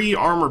 3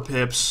 armor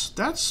pips.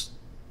 That's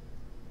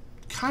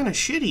kind of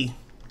shitty.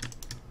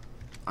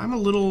 I'm a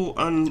little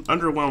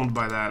underwhelmed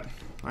by that.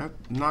 I'm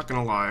not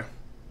gonna lie.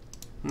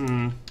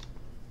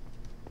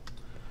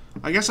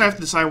 I guess I have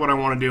to decide what I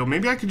want to do.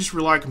 Maybe I could just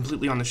rely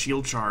completely on the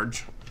shield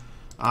charge.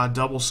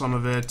 Double some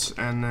of it,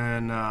 and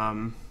then...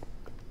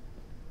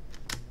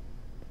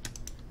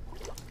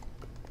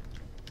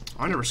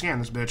 I never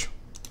scanned this bitch.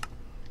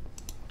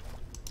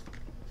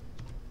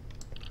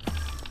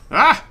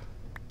 Ah!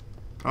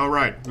 Oh,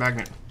 right.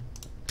 Magnet.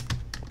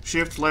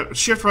 Shift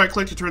right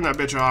click to turn that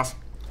bitch off.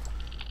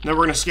 Then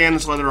we're going to scan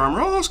this leather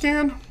armor. Oh,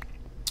 scan!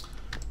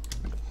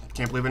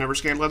 Can't believe I never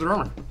scanned leather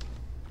armor.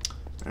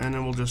 And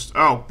then we'll just...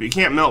 Oh, you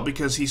can't melt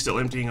because he's still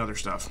emptying other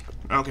stuff.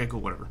 Okay, cool,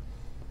 whatever.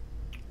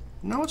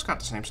 No, it's got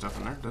the same stuff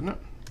in there, doesn't it?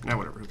 No,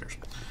 whatever, who cares.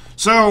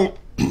 So,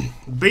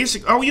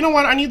 basic... Oh, you know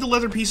what? I need the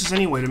leather pieces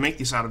anyway to make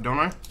these out of, don't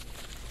I?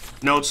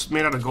 No, it's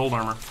made out of gold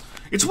armor.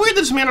 It's weird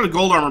that it's made out of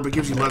gold armor but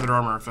gives you leather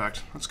armor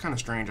effect. That's kind of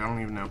strange, I don't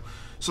even know.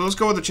 So let's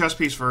go with the chest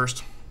piece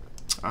first.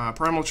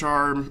 Primal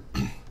Charm.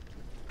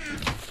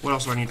 What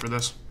else do I need for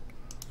this?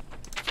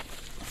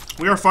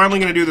 We are finally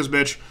going to do this,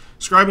 bitch.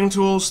 Scribing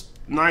tools,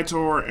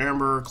 Nitor,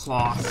 Amber,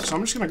 Cloth. So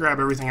I'm just going to grab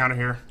everything out of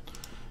here.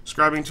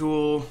 Scribing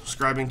tool,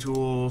 scribing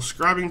tool,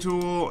 scribing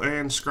tool,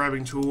 and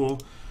scribing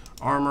tool.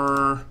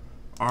 Armor,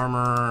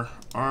 armor,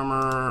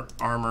 armor,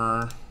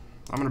 armor.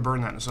 I'm going to burn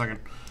that in a second.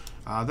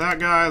 That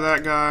guy,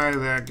 that guy,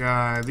 that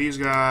guy, these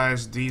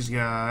guys, these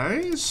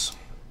guys.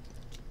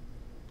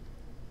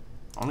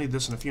 I'll need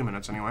this in a few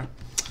minutes anyway.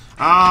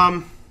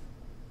 Oh,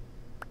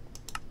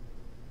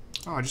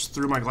 I just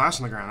threw my glass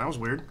on the ground. That was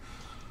weird.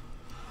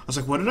 I was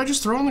like, what did I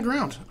just throw on the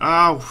ground?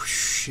 Oh,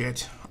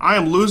 shit. I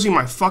am losing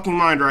my fucking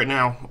mind right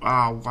now.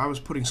 I was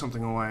putting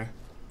something away.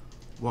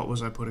 What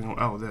was I putting away?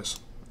 Oh, this.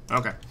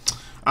 Okay.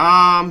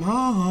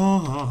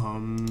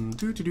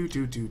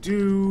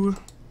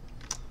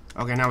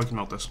 Okay, now we can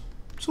melt this.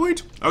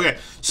 Sweet. Okay,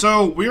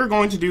 so we are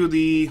going to do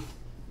the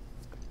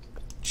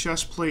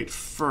chest plate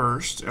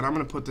first, and I'm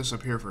going to put this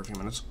up here for a few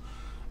minutes.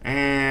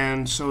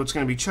 And so it's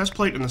going to be chest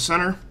plate in the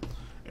center,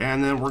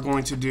 and then we're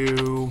going to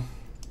do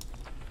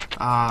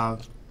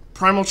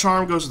Primal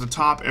Charm goes at the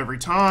top every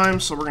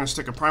time, so we're going to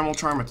stick a Primal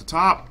Charm at the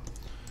top,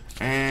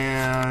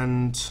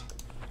 and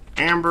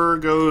Amber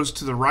goes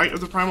to the right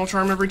of the Primal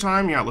Charm every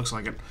time. Yeah, it looks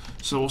like it.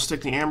 So we'll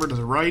stick the Amber to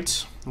the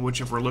right,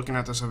 which if we're looking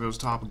at this, if it was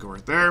top, would go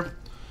right there.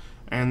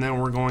 And then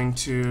we're going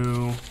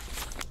to,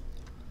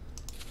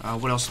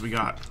 what else do we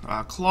got?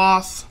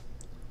 Cloth,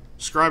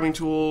 scribing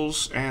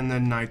tools, and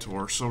then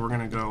Nitor. So we're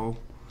going to go,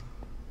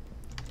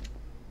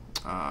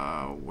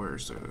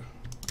 where's the,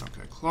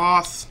 Okay,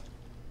 cloth.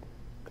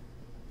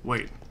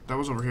 Wait, that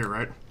was over here,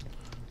 right?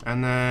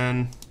 And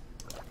then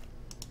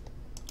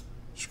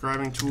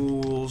scribing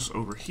tools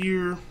over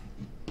here.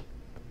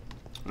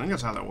 I think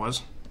that's how that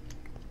was.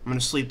 I'm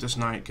gonna sleep this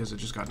night because it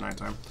just got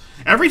nighttime.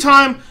 Every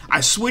time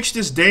I switch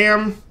this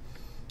damn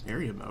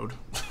area mode,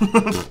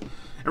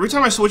 every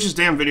time I switch this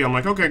damn video, I'm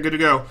like, okay, good to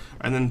go,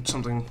 and then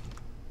something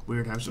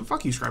weird happens. So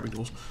fuck you, scribing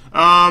tools.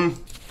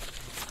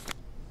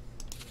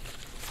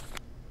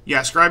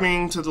 Yeah,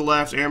 scribing to the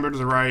left, amber to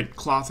the right,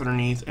 cloth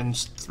underneath, and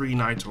 3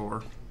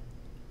 nitor.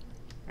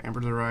 Amber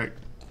to the right.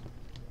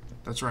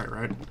 That's right,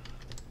 right?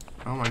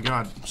 Oh my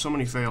god, so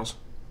many fails.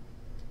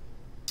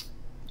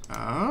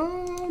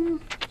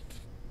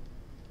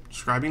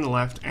 Scribing the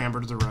left, amber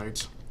to the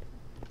right.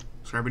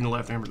 Scribing the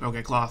left, amber.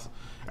 Okay, cloth.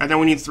 And then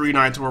we need 3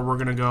 nitor. We're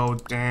gonna go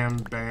damn,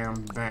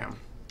 bam, bam.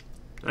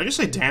 Did I just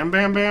say damn,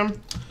 bam,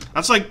 bam?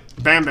 That's like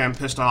Bam Bam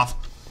pissed off.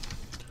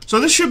 So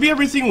this should be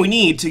everything we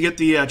need to get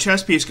the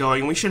chess piece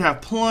going. We should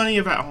have plenty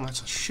of... Oh,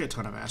 that's a shit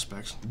ton of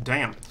aspects.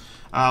 Damn.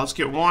 Let's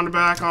get Wanda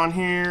back on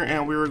here,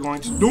 and we were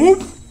going to...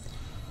 Doop!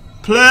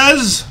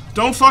 Please!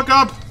 Don't fuck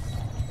up!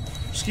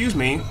 Excuse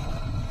me.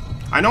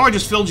 I know I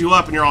just filled you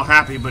up and you're all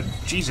happy, but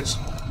Jesus.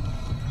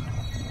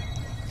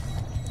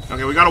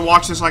 Okay, we gotta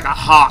watch this like a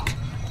hawk.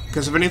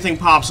 Because if anything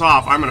pops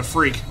off, I'm gonna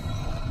freak.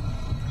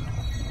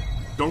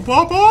 Don't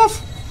pop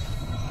off!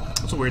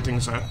 That's a weird thing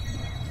to say.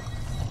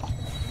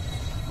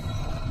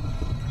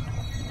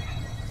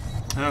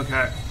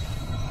 Okay.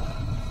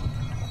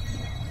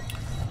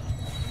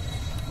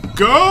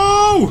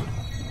 Go!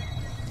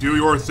 Do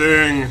your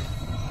thing.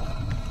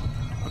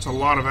 That's a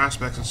lot of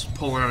aspects it's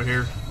pulling out of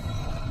here.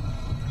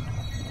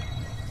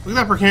 Look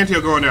at that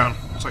Percantio going down.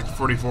 It's like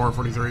 44,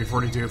 43,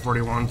 42,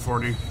 41,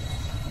 40.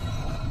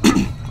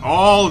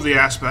 All of the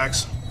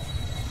aspects.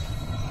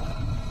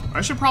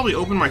 I should probably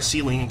open my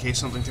ceiling in case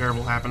something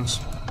terrible happens.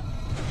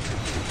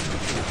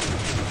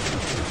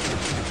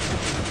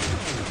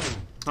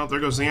 Oh,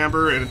 there goes the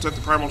amber, and it took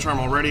the primal charm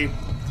already.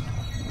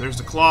 There's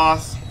the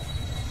cloth.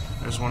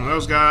 There's one of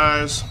those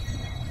guys.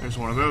 There's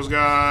one of those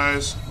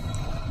guys.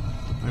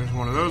 There's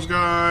one of those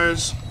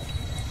guys.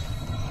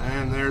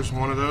 And there's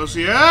one of those.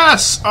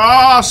 Yes!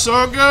 Oh,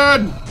 so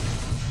good!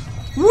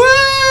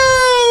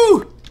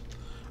 Woo!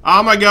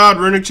 Oh my god,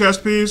 runic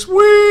chest piece.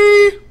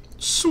 Whee!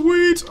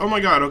 Sweet! Oh my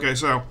god, okay,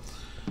 so.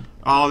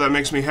 Oh, that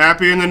makes me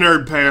happy in the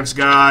nerd pants,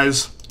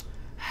 guys.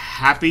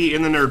 Happy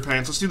in the nerd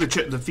pants. Let's do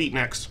the feet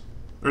next.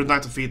 Or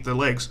not the feet, the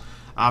legs.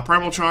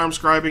 Primal Charm,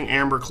 Scribing,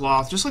 Amber,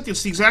 Cloth. Just like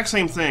it's the exact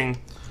same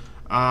thing,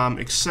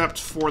 except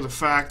for the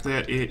fact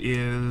that it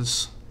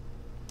is...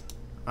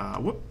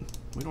 whoop.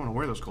 We don't want to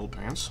wear those gold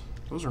pants.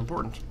 Those are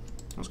important.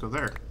 Let's go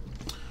there.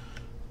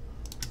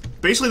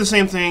 Basically the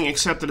same thing,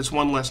 except that it's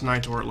one less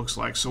nitor, it looks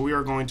like. So we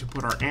are going to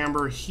put our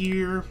Amber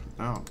here.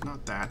 Oh,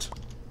 not that.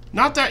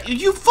 Not that.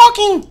 You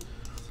fucking...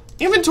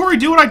 Inventory,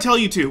 do what I tell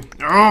you to.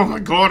 Oh my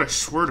god, I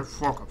swear to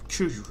fuck. I'll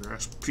choose your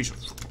ass piece of...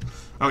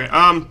 Okay,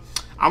 I'm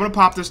gonna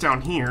pop this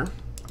down here,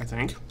 I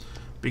think,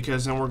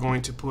 because then we're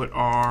going to put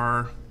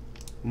our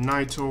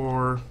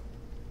nitor.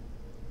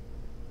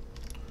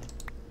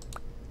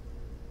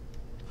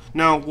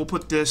 No, we'll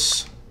put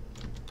this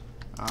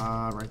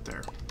right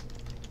there.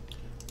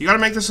 You gotta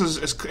make this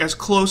as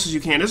close as you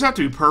can. It doesn't have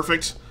to be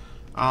perfect,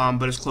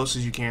 but as close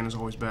as you can is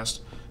always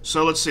best.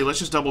 So let's see. Let's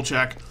just double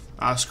check.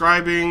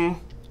 Scribing,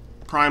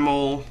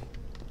 primal,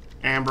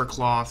 amber,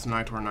 cloth,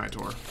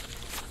 nitor.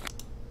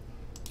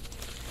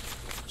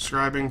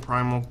 Scribing,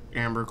 primal,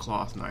 amber,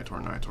 cloth,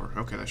 nitor.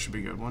 Okay, that should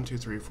be good. 1, 2,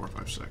 3, 4,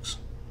 5, 6.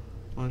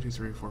 1, 2,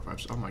 3, 4,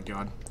 5, 6. Oh my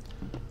god.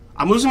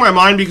 I'm losing my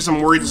mind because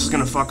I'm worried this is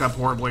gonna fuck up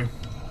horribly.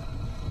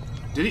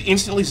 Did it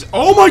instantly...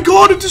 Oh my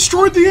god, it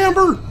destroyed the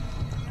amber!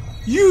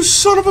 You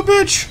son of a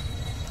bitch!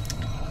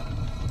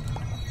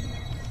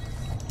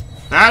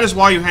 That is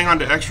why you hang on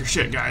to extra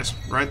shit, guys.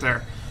 Right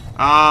there.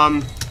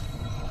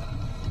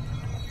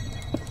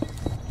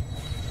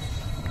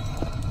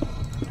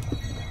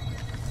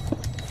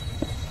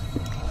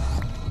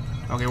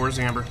 Okay, where's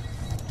the amber?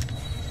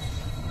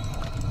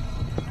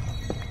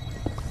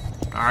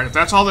 Alright, if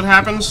that's all that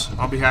happens,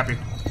 I'll be happy.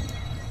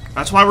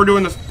 That's why we're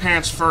doing the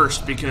pants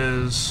first,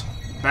 because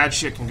bad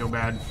shit can go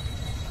bad.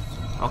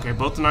 Okay,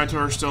 both the nitor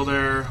are still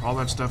there. All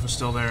that stuff is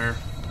still there.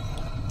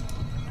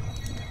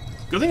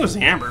 Good thing it was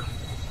the amber.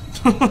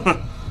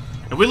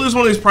 If we lose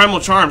one of these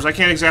primal charms, I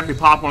can't exactly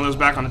pop one of those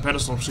back on the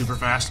pedestal super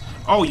fast.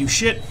 Oh, you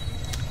shit.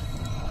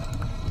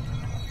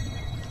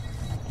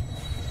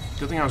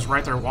 Good thing I was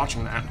right there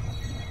watching that.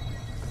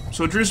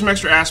 So it drew some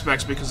extra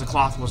aspects because the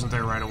cloth wasn't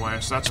there right away,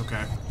 so that's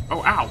okay.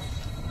 Oh, ow.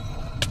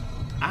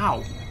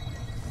 Ow.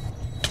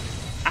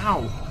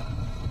 Ow.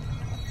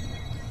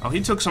 Oh,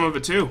 he took some of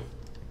it too.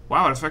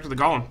 Wow, it affected the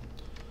golem.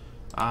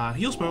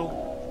 Heal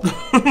spell.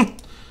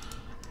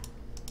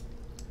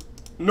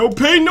 No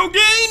pain, no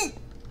gain!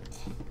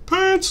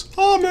 Pants!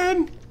 Oh,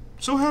 man!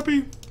 So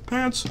happy.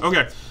 Pants.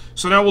 Okay,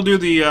 so now we'll do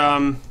the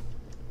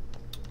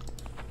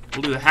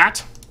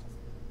hat.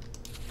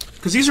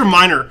 Because these are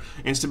minor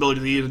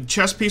instability. The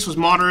chest piece was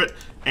moderate,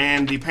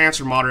 and the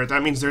pants are moderate.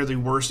 That means they're the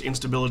worst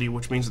instability,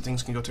 which means that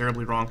things can go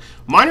terribly wrong.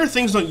 Minor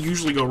things don't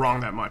usually go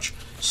wrong that much.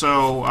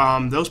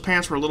 So, those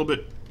pants were a little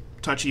bit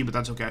touchy, but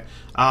that's okay.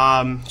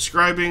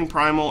 Scribing,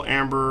 primal,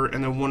 amber,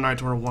 and then 1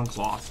 nitor, 1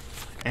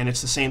 cloth. And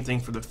it's the same thing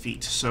for the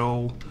feet.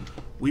 So,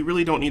 we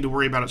really don't need to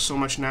worry about it so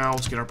much now.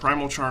 Let's get our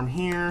primal charm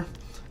here,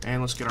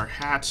 and let's get our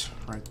hat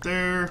right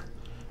there,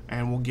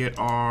 and we'll get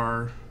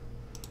our...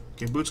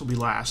 Okay, boots will be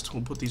last.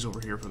 We'll put these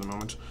over here for the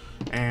moment.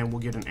 And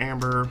we'll get an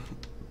amber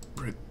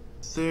right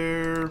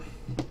there.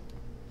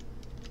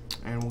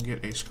 And we'll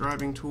get a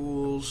scribing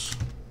tools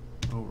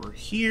over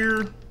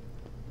here.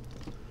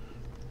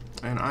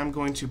 And I'm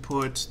going to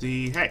put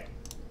the, hey,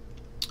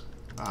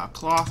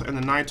 cloth and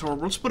the nitor.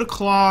 Let's put a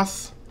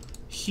cloth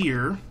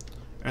here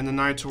and the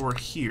nitor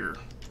here.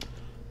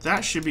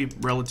 That should be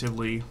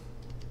relatively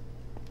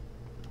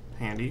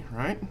handy,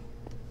 right?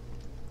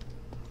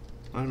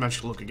 Let me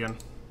actually look again.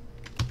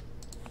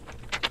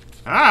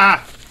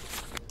 Ah!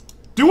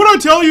 Do what I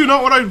tell you,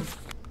 not what I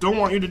don't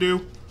want you to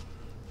do.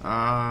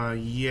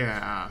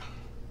 Yeah.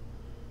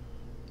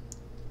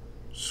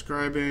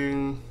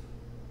 Scribing.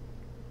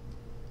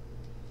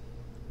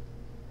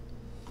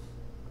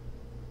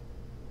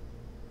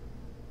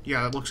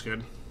 Yeah, that looks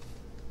good.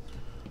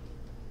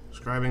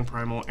 Scribing,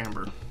 primal,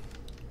 amber.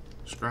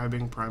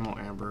 Scribing, primal,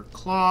 amber.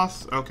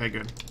 Cloth. Okay,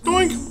 good.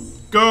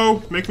 Doink!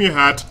 Go! Make me a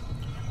hat.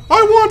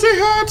 I want a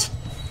hat!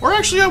 Or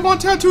actually, I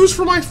want tattoos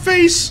for my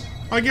face!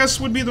 I guess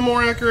would be the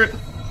more accurate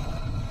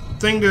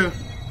thing to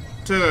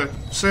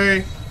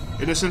say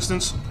in this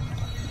instance.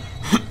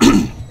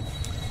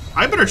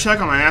 I better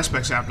check on my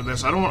aspects after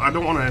this. I don't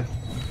want to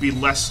be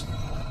less.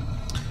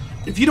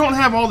 If you don't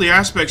have all the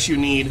aspects you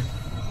need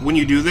when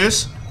you do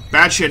this,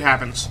 bad shit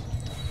happens.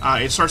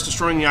 It starts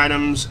destroying the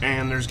items,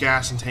 and there's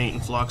gas and taint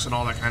and flux and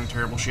all that kind of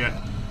terrible shit.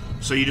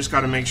 So you just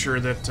got to make sure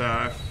that.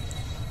 Oh,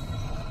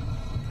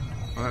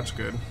 that's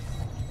good.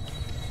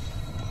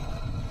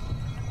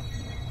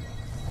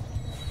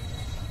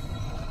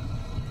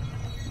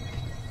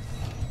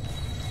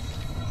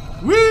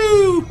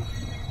 Woo!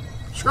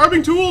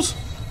 Scribing tools.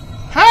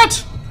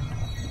 Hat!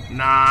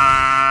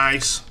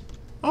 Nice.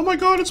 Oh my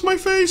god, it's my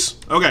face.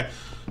 Okay,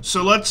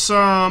 so let's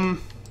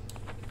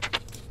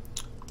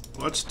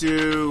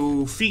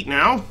do feet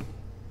now.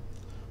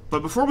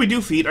 But before we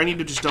do feet, I need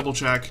to just double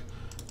check.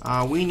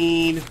 We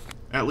need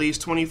at least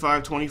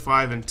 25,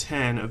 25, and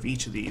 10 of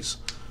each of these.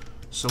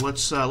 So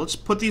let's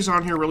put these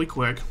on here really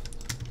quick.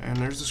 And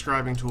there's the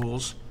scribing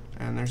tools.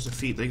 And there's the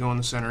feet. They go in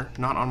the center.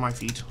 Not on my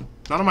feet.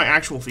 Not on my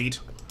actual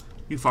feet.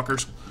 You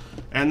fuckers.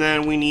 And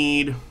then we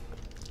need...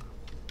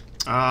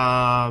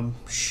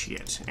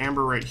 shit.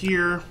 Amber right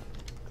here.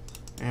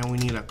 And we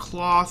need a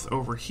cloth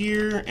over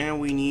here. And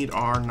we need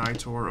our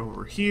nitor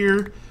over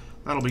here.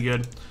 That'll be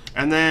good.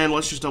 And then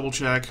let's just double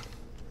check.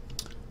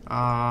 We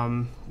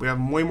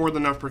have way more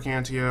than enough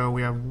Percantio.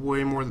 We have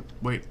way more...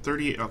 Wait,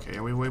 38... Okay,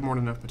 yeah, we have way more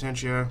than enough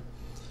Potentia.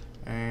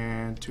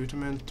 And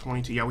Tutamen,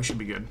 22. Yeah, we should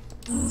be good.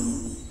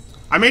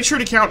 I made sure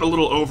to count a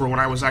little over when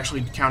I was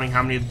actually counting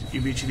how many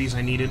of each of these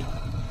I needed.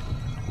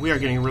 We are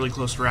getting really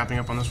close to wrapping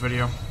up on this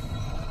video.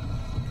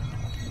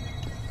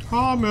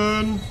 Oh,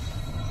 man.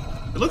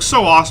 It looks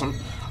so awesome.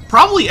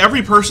 Probably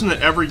every person that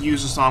ever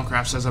uses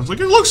Thaumcraft says that. It's like,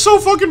 it looks so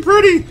fucking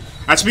pretty!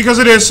 That's because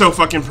it is so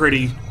fucking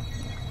pretty.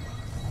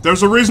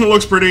 There's a reason it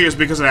looks pretty, is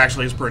because it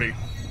actually is pretty.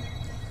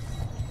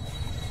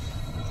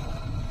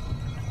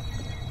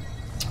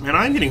 Man,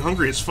 I'm getting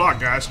hungry as fuck,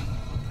 guys.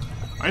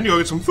 I need to go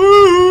get some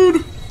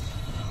food!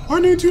 I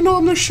need to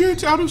nom the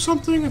shit out of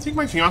something. I think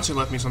my fiance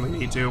left me something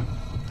to eat, too.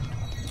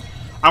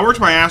 I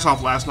worked my ass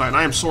off last night, and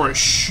I am sore as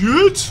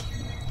shit!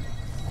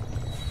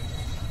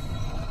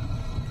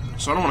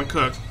 So I don't want to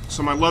cook.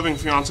 So my loving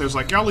fiance was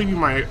like, yeah, I'll leave you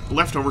my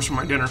leftovers from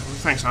my dinner.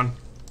 Thanks, hon.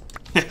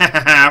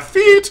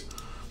 Feet!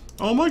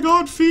 Oh my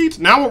god, feet!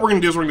 Now what we're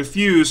going to do is we're going to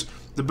fuse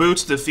the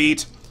boots, the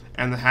feet,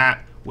 and the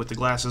hat with the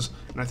glasses.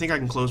 And I think I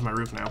can close my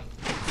roof now.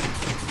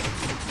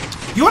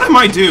 You know what I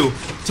might do?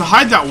 To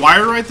hide that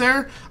wire right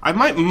there, I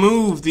might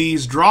move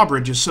these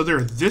drawbridges so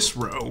they're this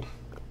row.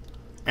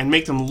 And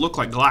make them look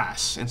like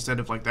glass instead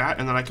of like that.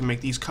 And then I can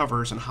make these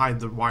covers and hide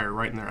the wire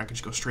right in there. I can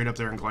just go straight up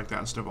there and go like that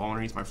instead of all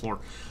underneath my floor.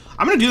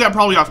 I'm going to do that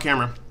probably off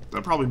camera.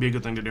 That'll probably be a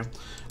good thing to do.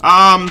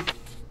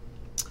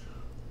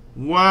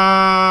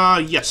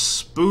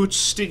 Yes.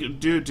 Boots,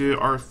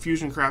 our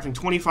fusion crafting,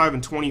 25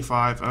 and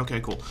 25. Okay,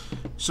 cool.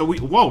 So we,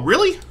 whoa,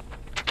 really?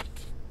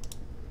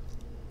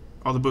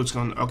 Oh, the boots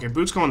go in, okay,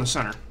 boots go in the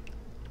center.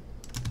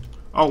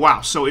 Oh, wow.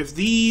 So if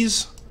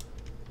these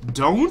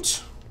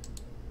don't...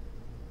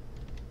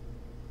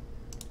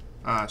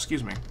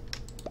 excuse me.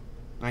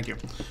 Thank you.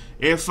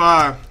 If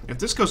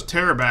this goes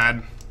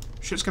bad,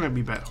 shit's gonna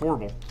be bad,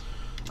 horrible.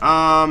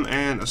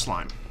 And a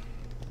slime.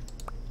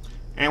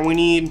 And we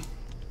need,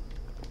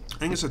 I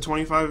think it's a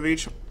 25 of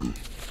each.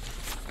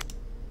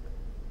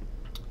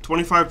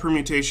 25 per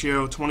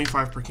mutatio,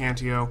 25 per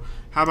cantio.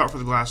 How about for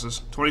the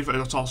glasses? 25,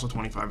 that's also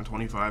 25 and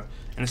 25.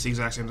 And it's the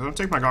exact same. I'm gonna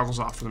take my goggles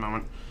off for the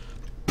moment.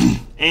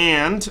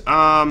 And,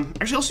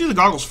 actually, let's do the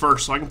goggles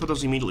first so I can put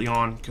those immediately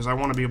on, because I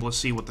want to be able to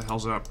see what the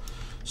hell's up.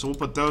 So we'll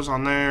put those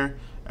on there,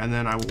 and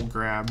then I will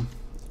grab...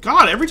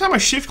 God, every time I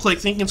shift-click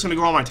thinking it's going to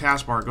go on my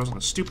taskbar, it goes on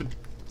a stupid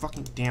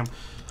fucking damn...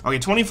 Okay,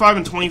 25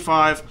 and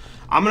 25.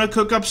 I'm going to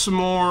cook up some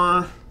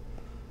more...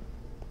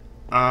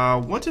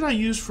 what did I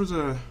use for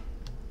the...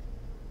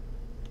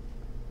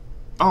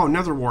 Oh,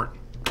 nether wart.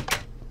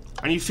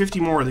 I need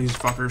 50 more of these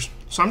fuckers.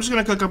 So I'm just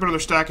going to cook up another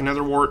stack of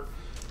nether wart.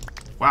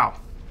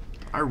 Wow.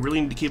 I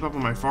really need to keep up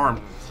on my farm.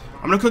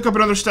 I'm going to cook up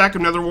another stack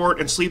of nether wart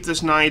and sleep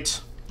this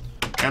night.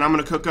 And I'm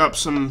going to cook up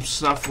some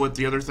stuff with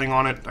the other thing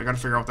on it. I got to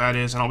figure out what that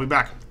is, and I'll be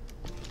back.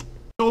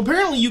 So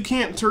apparently you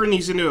can't turn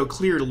these into a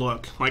clear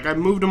look. Like, I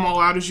moved them all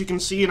out, as you can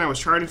see, and I was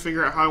trying to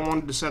figure out how I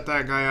wanted to set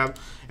that guy up.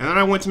 And then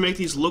I went to make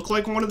these look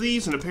like one of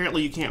these, and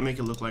apparently you can't make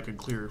it look like a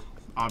clear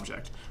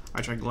object.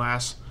 I tried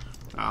glass.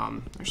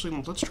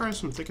 Actually, let's try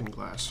some thickened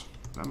glass.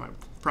 That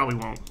probably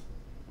won't.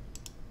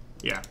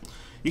 Yeah.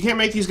 You can't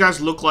make these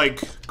guys look like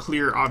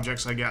clear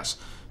objects, I guess.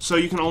 So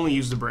you can only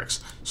use the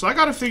bricks. So I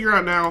gotta figure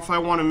out now if I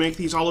want to make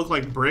these all look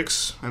like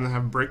bricks and then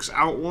have bricks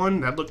out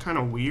one. That'd look kind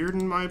of weird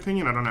in my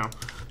opinion. I don't know.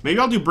 Maybe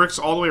I'll do bricks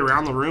all the way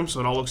around the room so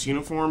it all looks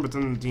uniform, but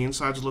then the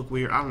insides look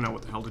weird. I don't know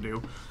what the hell to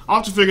do. I'll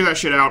have to figure that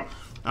shit out.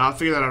 I'll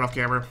figure that out off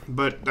camera,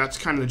 but that's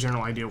kind of the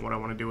general idea of what I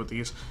want to do with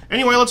these.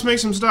 Anyway, let's make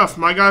some stuff.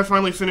 My guy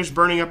finally finished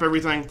burning up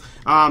everything.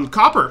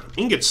 Copper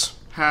ingots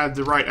had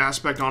the right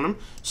aspect on them,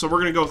 so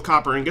we're going to go with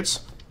copper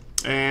ingots.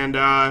 And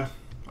I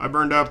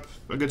burned up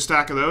a good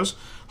stack of those.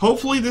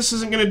 Hopefully this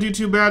isn't going to do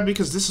too bad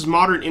because this is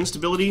moderate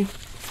instability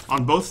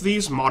on both of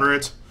these.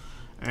 Moderate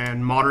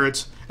and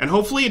moderate. And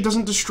hopefully it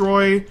doesn't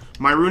destroy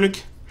my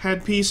runic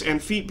headpiece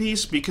and feet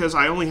piece because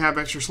I only have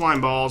extra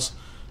slime balls.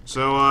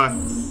 So,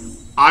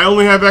 I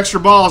only have extra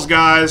balls,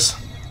 guys.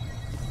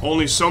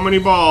 Only so many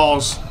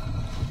balls.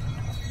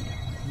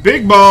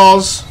 Big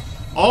balls.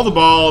 All the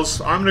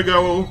balls. I'm going to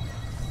go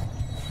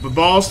the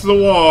balls to the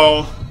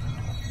wall.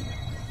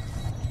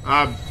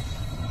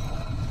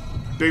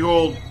 Big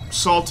old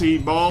salty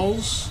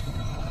balls.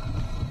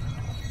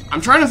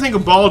 I'm trying to think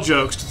of ball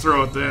jokes to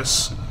throw at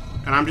this,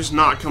 and I'm just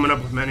not coming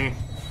up with many.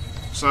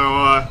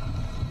 So,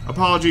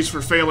 apologies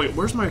for failing.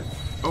 Where's my...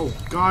 Oh,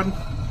 God.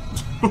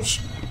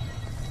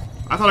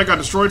 I thought I got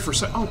destroyed for a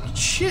sec. Oh,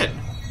 shit.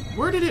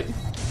 Where did it...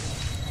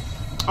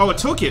 Oh, it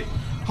took it.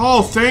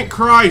 Oh, thank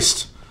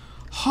Christ.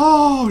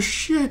 Oh,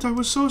 shit. I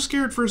was so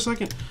scared for a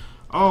second.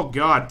 Oh,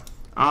 God.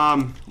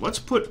 Let's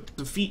put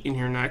the feet in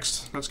here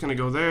next. That's gonna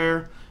go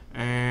there,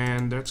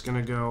 and that's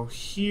gonna go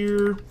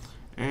here,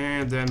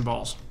 and then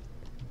balls.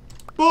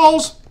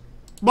 Balls!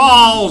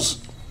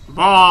 Balls!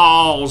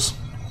 Balls!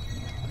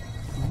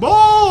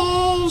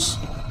 Balls!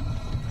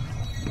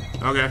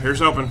 Okay,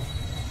 here's open.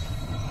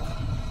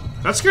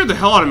 That scared the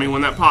hell out of me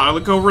when that pot. I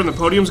look over and the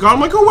podium's gone. I'm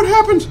like, oh, what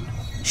happened?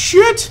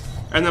 Shit!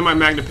 And then my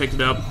magnet picked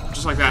it up.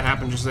 Just like that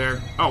happened just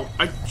there. Oh,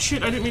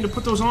 shit, I didn't mean to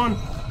put those on.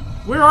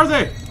 Where are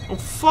they? Oh,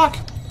 fuck.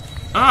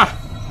 Ah.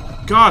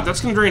 God,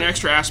 that's gonna drain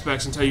extra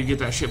aspects until you get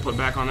that shit put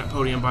back on that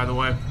podium, by the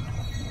way.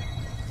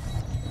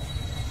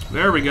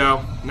 There we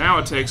go. Now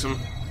it takes them.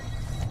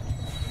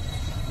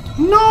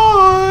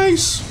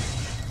 Nice!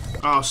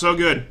 Oh, so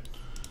good.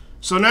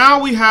 So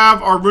now we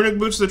have our Runic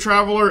Boots of the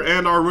Traveler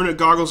and our Runic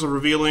Goggles of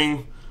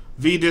Revealing.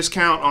 V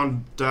discount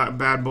on that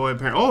bad boy,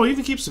 apparently. Oh, it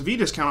even keeps the V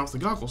discount off the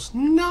goggles.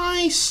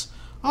 Nice!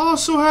 Oh,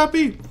 so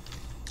happy.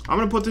 I'm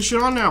gonna put this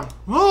shit on now.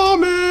 Oh,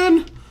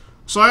 man!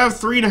 So I have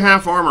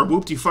 3.5 armor.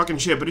 Whoopty fucking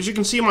shit. But as you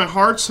can see, my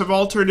hearts have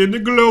all turned into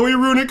glowy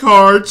runic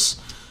hearts.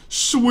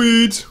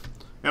 Sweet!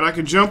 And I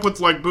can jump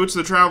with, like, Boots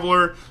of the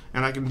Traveler,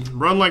 and I can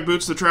run like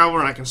Boots of the Traveler,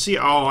 and I can see...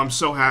 Oh, I'm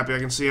so happy I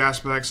can see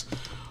aspects.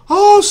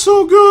 Oh,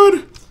 so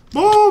good!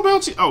 Oh,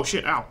 bouncy... Oh,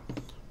 shit, ow.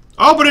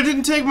 Oh, but it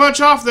didn't take much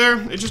off there.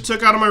 It just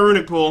took out of my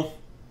runic pool.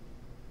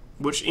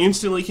 Which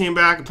instantly came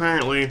back,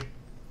 apparently.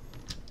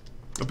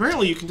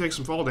 Apparently you can take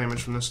some fall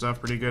damage from this stuff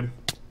pretty good.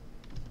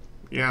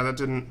 Yeah, that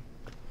didn't...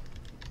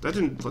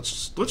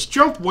 Let's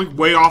jump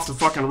way off the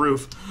fucking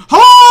roof.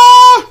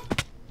 Ah!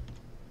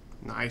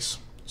 Nice.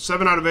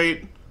 7 out of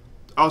 8.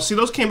 Oh, see,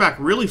 those came back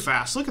really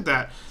fast. Look at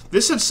that.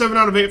 This said 7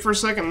 out of 8 for a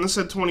second, and this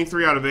said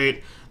 23 out of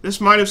 8. This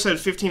might have said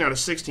 15 out of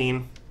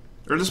 16.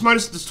 Or this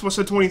might have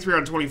said 23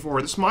 out of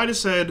 24. This might have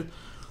said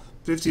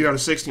 15 out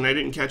of 16. I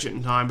didn't catch it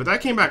in time, but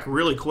that came back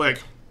really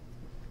quick.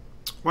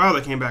 Wow,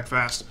 that came back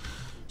fast.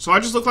 So I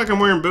just look like I'm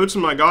wearing boots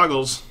and my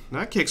goggles.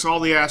 That kicks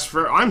all the ass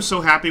for... I'm so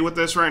happy with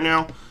this right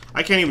now.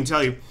 I can't even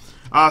tell you.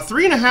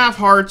 3.5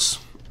 hearts,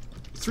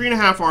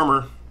 3.5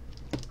 armor.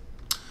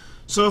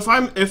 So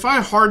if I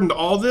hardened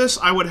all this,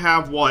 I would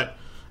have what?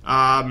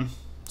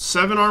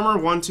 7 armor.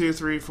 1, 2,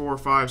 3, 4,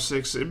 5,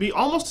 6. It'd be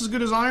almost as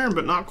good as iron,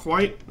 but not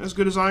quite as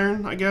good as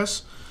iron, I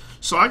guess.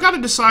 So I gotta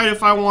decide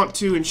if I want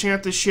to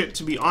enchant this shit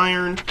to be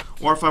iron,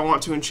 or if I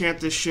want to enchant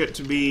this shit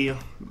to be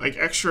like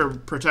extra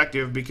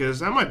protective, because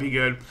that might be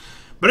good.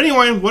 But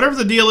anyway, whatever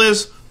the deal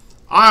is,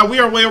 We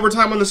are way over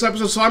time on this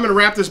episode, so I'm going to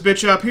wrap this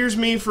bitch up. Here's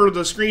me for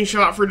the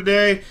screenshot for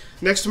today,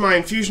 next to my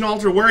infusion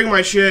altar, wearing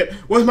my shit,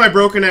 with my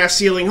broken-ass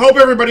ceiling. Hope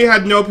everybody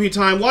had an OP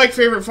time. Like,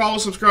 favorite, follow,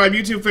 subscribe,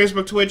 YouTube,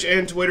 Facebook, Twitch,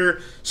 and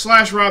Twitter,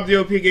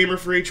 /RobTheOPGamer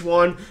for each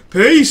one.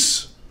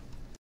 Peace!